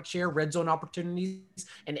in target share, red zone opportunities,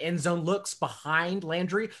 and end zone looks behind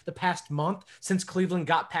Landry the past month since Cleveland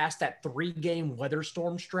got past that 3-game weather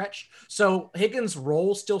storm stretch. So Higgins'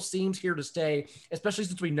 role still seems here to stay, especially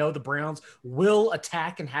since we know the Browns will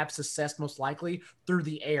attack and have success most likely through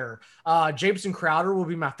the air. Jameson Crowder will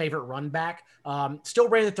be my favorite run back. Still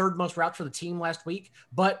ran the 3rd most routes for the team last week,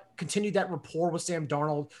 but continued that rapport with Sam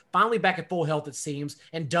Darnold, finally back at full health, it seems,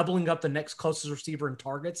 and doubling up the next closest receiver in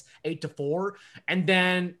targets, 8-4. And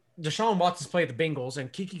then Deshaun Watson's played the Bengals,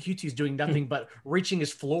 and Kiki Kuti is doing nothing but reaching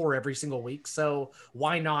his floor every single week. So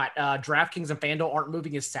why not? DraftKings and FanDuel aren't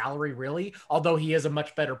moving his salary really, although he is a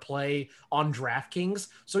much better play on DraftKings.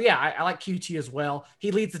 So yeah, I like QT as well.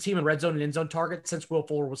 He leads the team in red zone and end zone targets since Will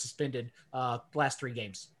Fuller was suspended last 3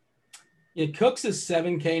 games. Yeah, Cooks is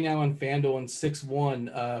 $7K now on FanDuel and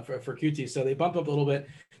 6-1 for QT. So they bumped up a little bit.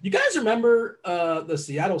 You guys remember the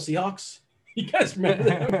Seattle Seahawks? You guys remember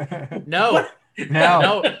them? No.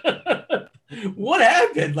 No. What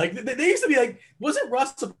happened? Like they used to be like, wasn't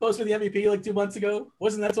Russ supposed to be the MVP like 2 months ago?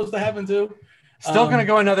 Wasn't that supposed to happen too? Still going to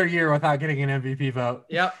go another year without getting an MVP vote.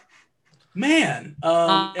 Yep. Man.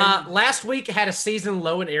 Last week had a season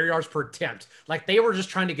low in air yards per attempt. Like they were just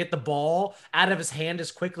trying to get the ball out of his hand as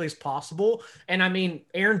quickly as possible. And I mean,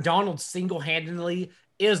 Aaron Donald single-handedly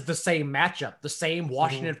is the same matchup, the same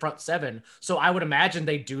Washington front 7. So I would imagine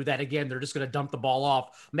they do that again. They're just going to dump the ball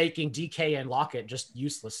off, making DK and Lockett just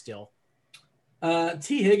useless still.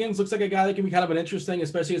 T. Higgins looks like a guy that can be kind of an interesting,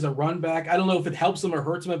 especially as a run back. I don't know if it helps him or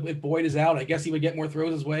hurts him if Boyd is out. I guess he would get more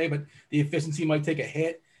throws his way, but the efficiency might take a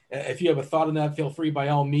hit. If you have a thought on that, feel free by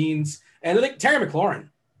all means. And I think Terry McLaurin.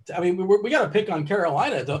 I mean, we got to pick on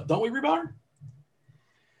Carolina, don't we, Rebar?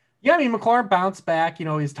 Yeah, I mean, McLaurin bounced back.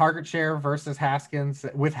 His target share versus Haskins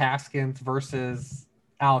versus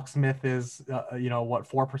Alex Smith is,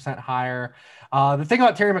 4% higher. The thing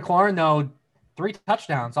about Terry McLaurin, though, 3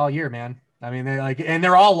 touchdowns all year, man. I mean,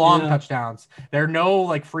 they're all long touchdowns. There are no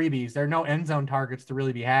freebies. There are no end zone targets to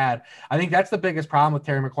really be had. I think that's the biggest problem with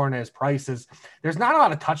Terry McLaurin at his price is there's not a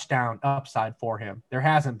lot of touchdown upside for him. There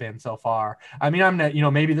hasn't been so far. I mean,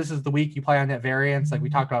 maybe this is the week you play on that variance, like we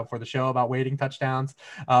talked about for the show about weighting touchdowns.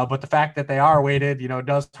 But the fact that they are weighted,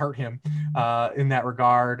 does hurt him in that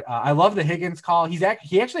regard. I love the Higgins call. He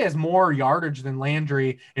actually has more yardage than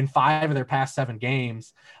Landry in 5 of their past 7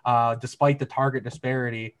 games, despite the target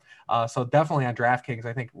disparity. So definitely on DraftKings,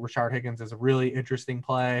 I think Rashard Higgins is a really interesting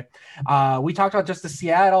play. We talked about just the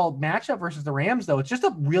Seattle matchup versus the Rams, though. It's just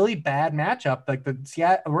a really bad matchup. Like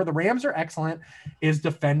where the Rams are excellent is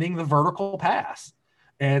defending the vertical pass.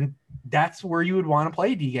 And that's where you would want to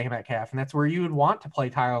play DK Metcalf. And that's where you would want to play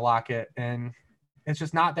Tyler Lockett. And it's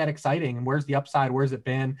just not that exciting. And where's the upside? Where's it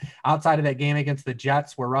been outside of that game against the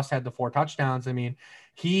Jets where Russ had the 4 touchdowns? I mean,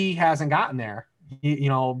 he hasn't gotten there.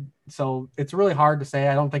 So it's really hard to say.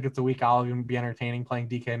 I don't think it's a week I'll even be entertaining playing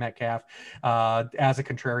DK Metcalf as a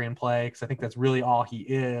contrarian play because I think that's really all he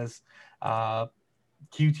is.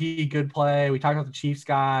 QT, good play. We talked about the Chiefs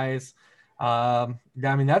guys. I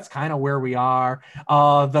mean, that's kind of where we are.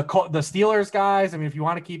 The Steelers guys, I mean, if you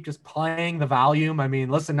want to keep just playing the volume, I mean,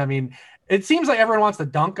 listen, I mean, it seems like everyone wants to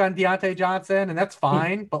dunk on Deontay Johnson, and that's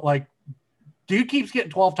fine, but dude keeps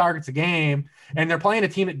getting 12 targets a game, and they're playing a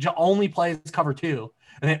team that only plays cover 2,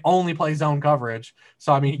 and they only play zone coverage.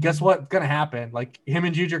 So, I mean, guess what's going to happen? Him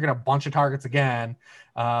and Juju are going to bunch of targets again.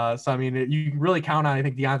 So, I mean, you can really count on, I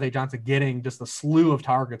think, Deontay Johnson getting just a slew of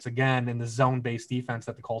targets again in the zone-based defense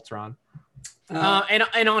that the Colts are on.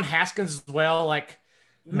 And on Haskins as well,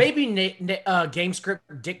 maybe game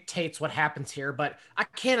script dictates what happens here, but I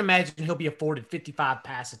can't imagine he'll be afforded 55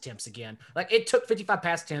 pass attempts again. It took 55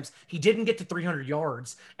 pass attempts. He didn't get to 300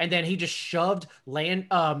 yards, and then he just shoved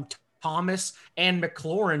Thomas and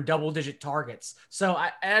McLaurin double-digit targets. So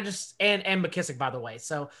I just and McKissick, by the way.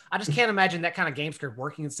 So I just can't imagine that kind of game script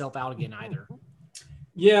working itself out again either.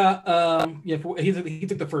 Yeah, he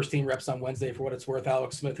took the first team reps on Wednesday for what it's worth.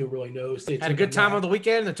 Alex Smith, who really knows, had a good time on the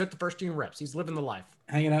weekend and took the first team reps. He's living the life,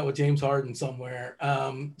 hanging out with James Harden somewhere.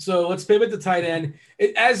 So let's pivot to tight end.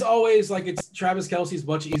 As always, it's Travis Kelce's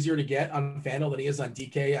much easier to get on FanDuel than he is on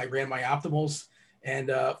DK. I ran my optimals and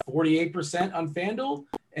 48% on FanDuel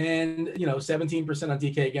and 17% on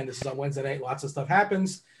DK. Again, this is on Wednesday night. Lots of stuff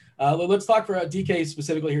happens. Let's talk for DK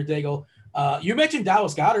specifically here, Daigle. You mentioned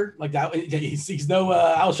Dallas Goedert, he's no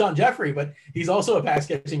Alshon Jeffrey, but he's also a pass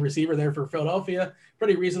catching receiver there for Philadelphia.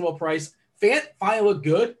 Pretty reasonable price. Fant finally looked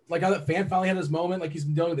good. I thought Fant finally had his moment, he's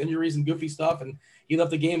been dealing with injuries and goofy stuff, and he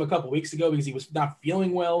left the game a couple weeks ago because he was not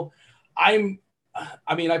feeling well. I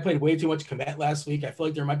played way too much Komet last week. I feel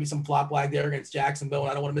like there might be some flop lag there against Jacksonville,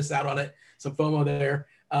 and I don't want to miss out on it. Some FOMO there.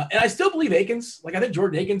 And I still believe Akins. I think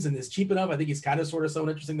Jordan Akins is cheap enough. I think he's kind of sort of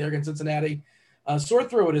someone interesting there against Cincinnati. Sort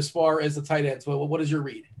through it as far as the tight ends. What is your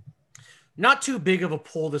read? Not too big of a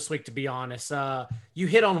pull this week, to be honest. You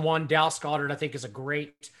hit on one. Dallas Goedert, I think, is a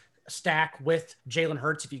great stack with Jalen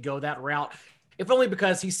Hurts if you go that route. If only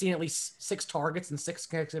because he's seen at least 6 targets in 6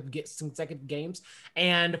 consecutive games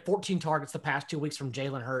and 14 targets the past 2 weeks from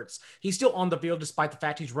Jalen Hurts. He's still on the field despite the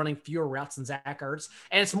fact he's running fewer routes than Zach Ertz.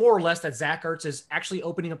 And it's more or less that Zach Ertz is actually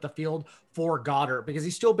opening up the field for Goddard because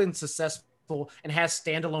he's still been successful and has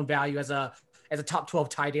standalone value as a top 12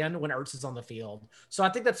 tight end when Ertz is on the field. So I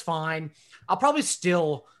think that's fine. I'll probably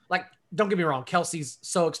still, don't get me wrong, Kelsey's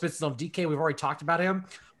so expensive on DK. We've already talked about him,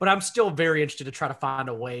 but I'm still very interested to try to find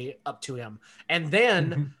a way up to him. And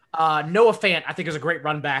then Noah Fant, I think, is a great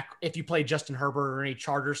run back if you play Justin Herbert or any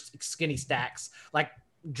Chargers skinny stacks.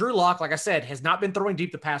 Drew Lock, like I said, has not been throwing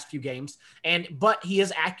deep the past few games, but he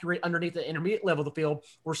is accurate underneath the intermediate level of the field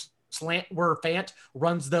where Fant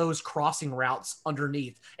runs those crossing routes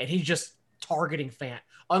underneath, and he's just targeting Fant.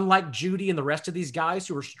 Unlike Judy and the rest of these guys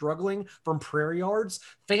who are struggling from prayer yards,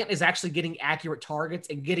 Fant is actually getting accurate targets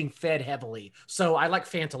and getting fed heavily. So I like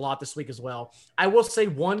Fant a lot this week as well. I will say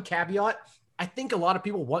one caveat. I think a lot of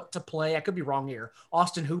people want to play, I could be wrong here,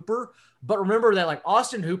 Austin Hooper. But remember that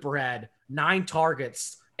Austin Hooper had 9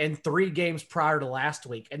 targets in 3 games prior to last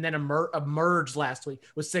week and then emerged last week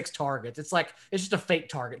with 6 targets. It's just a fake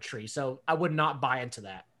target tree. So I would not buy into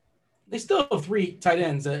that. They still have 3 tight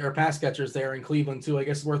ends or pass catchers there in Cleveland, too. I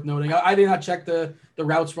guess it's worth noting. I did not check the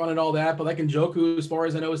routes run and all that, but Njoku, as far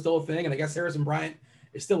as I know, is still a thing. And I guess Harrison Bryant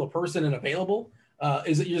is still a person and available.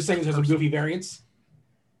 You're just saying there's some goofy variants?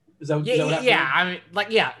 Is that what happened? Yeah. I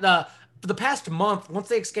mean, for the past month, once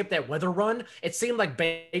they escaped that weather run, it seemed like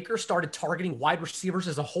Baker started targeting wide receivers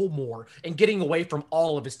as a whole more and getting away from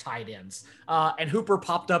all of his tight ends. And Hooper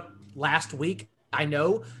popped up last week, I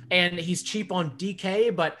know, and he's cheap on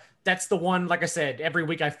DK, but that's the one, like I said, every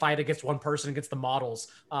week I fight against one person against the models.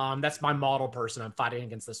 That's my model person I'm fighting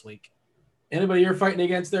against this week. Anybody you're fighting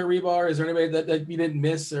against there, Rebar? Is there anybody that you didn't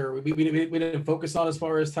miss or we didn't focus on as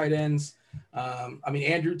far as tight ends? I mean,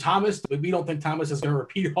 Andrew Thomas, we don't think Thomas is going to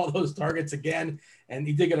repeat all those targets again. And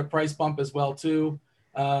he did get a price bump as well, too.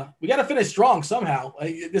 We got to finish strong somehow.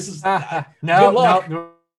 This is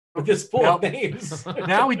no. With this pool of names.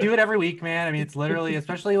 Now we do it every week, man. I mean, it's literally,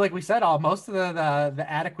 especially like we said, most of the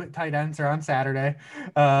adequate tight ends are on Saturday.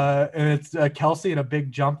 And it's Kelsey at a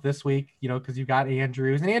big jump this week, because you've got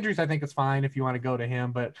Andrews. And Andrews, I think, is fine if you want to go to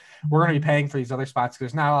him, but we're going to be paying for these other spots.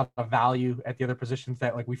 There's not a lot of value at the other positions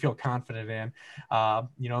that we feel confident in,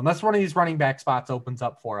 unless one of these running back spots opens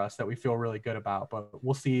up for us that we feel really good about. But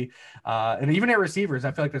we'll see. And even at receivers,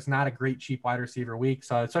 I feel like there's not a great cheap wide receiver week.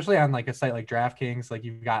 So especially on a site like DraftKings,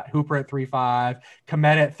 you've got Hooper at 3.5,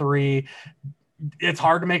 Komet at 3. It's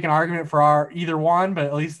hard to make an argument for either one, but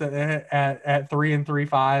at least at 3 and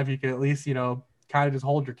 3.5, you can at least, kind of just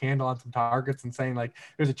hold your candle on some targets and saying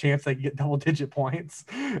there's a chance they can get double-digit points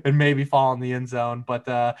and maybe fall in the end zone. But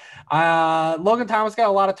Logan Thomas got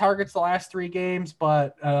a lot of targets the last 3 games,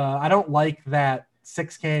 but I don't like that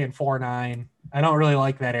 6K and 4.9. I don't really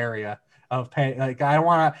like that area of pay. I don't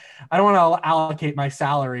want to allocate my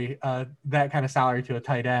salary, that kind of salary, to a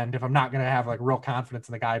tight end if I'm not going to have real confidence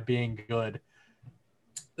in the guy being good.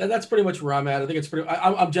 That's pretty much where I'm at. I think it's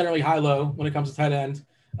I'm generally high-low when it comes to tight end.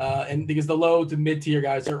 And because the low to mid-tier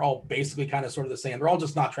guys are all basically kind of sort of the same. They're all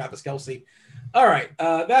just not Travis Kelce. All right.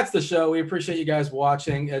 That's the show. We appreciate you guys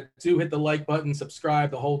watching. Do hit the like button,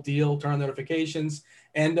 subscribe, the whole deal, turn on notifications,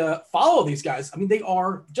 and follow these guys. I mean, they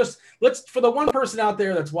are just for the one person out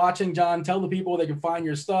there that's watching, John, tell the people where they can find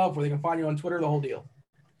your stuff, where they can find you on Twitter, the whole deal.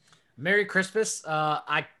 Merry Christmas.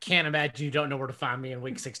 I can't imagine you don't know where to find me in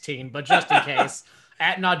week 16, but just in case,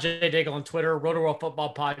 at NotJDiggle on Twitter, RotoWorld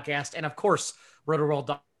Football Podcast, and of course,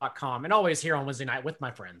 RotoWorld.com, and always here on Wednesday night with my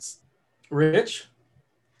friends. Rich?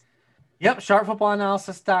 Yep,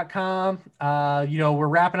 sharpfootballanalysis.com. We're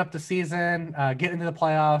wrapping up the season, getting into the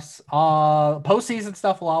playoffs. Postseason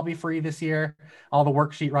stuff will all be free this year, all the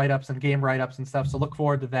worksheet write-ups and game write-ups and stuff. So look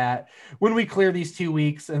forward to that when we clear these 2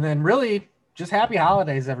 weeks. And then really just happy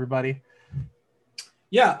holidays, everybody.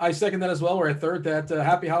 Yeah, I second that as well. We're at third that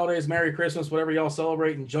happy holidays, Merry Christmas, whatever y'all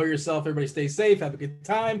celebrate. Enjoy yourself. Everybody stay safe. Have a good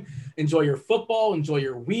time. Enjoy your football. Enjoy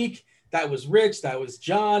your week. That was Rich. That was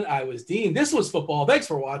John. I was Dean. This was football. Thanks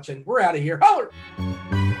for watching. We're out of here. Holler!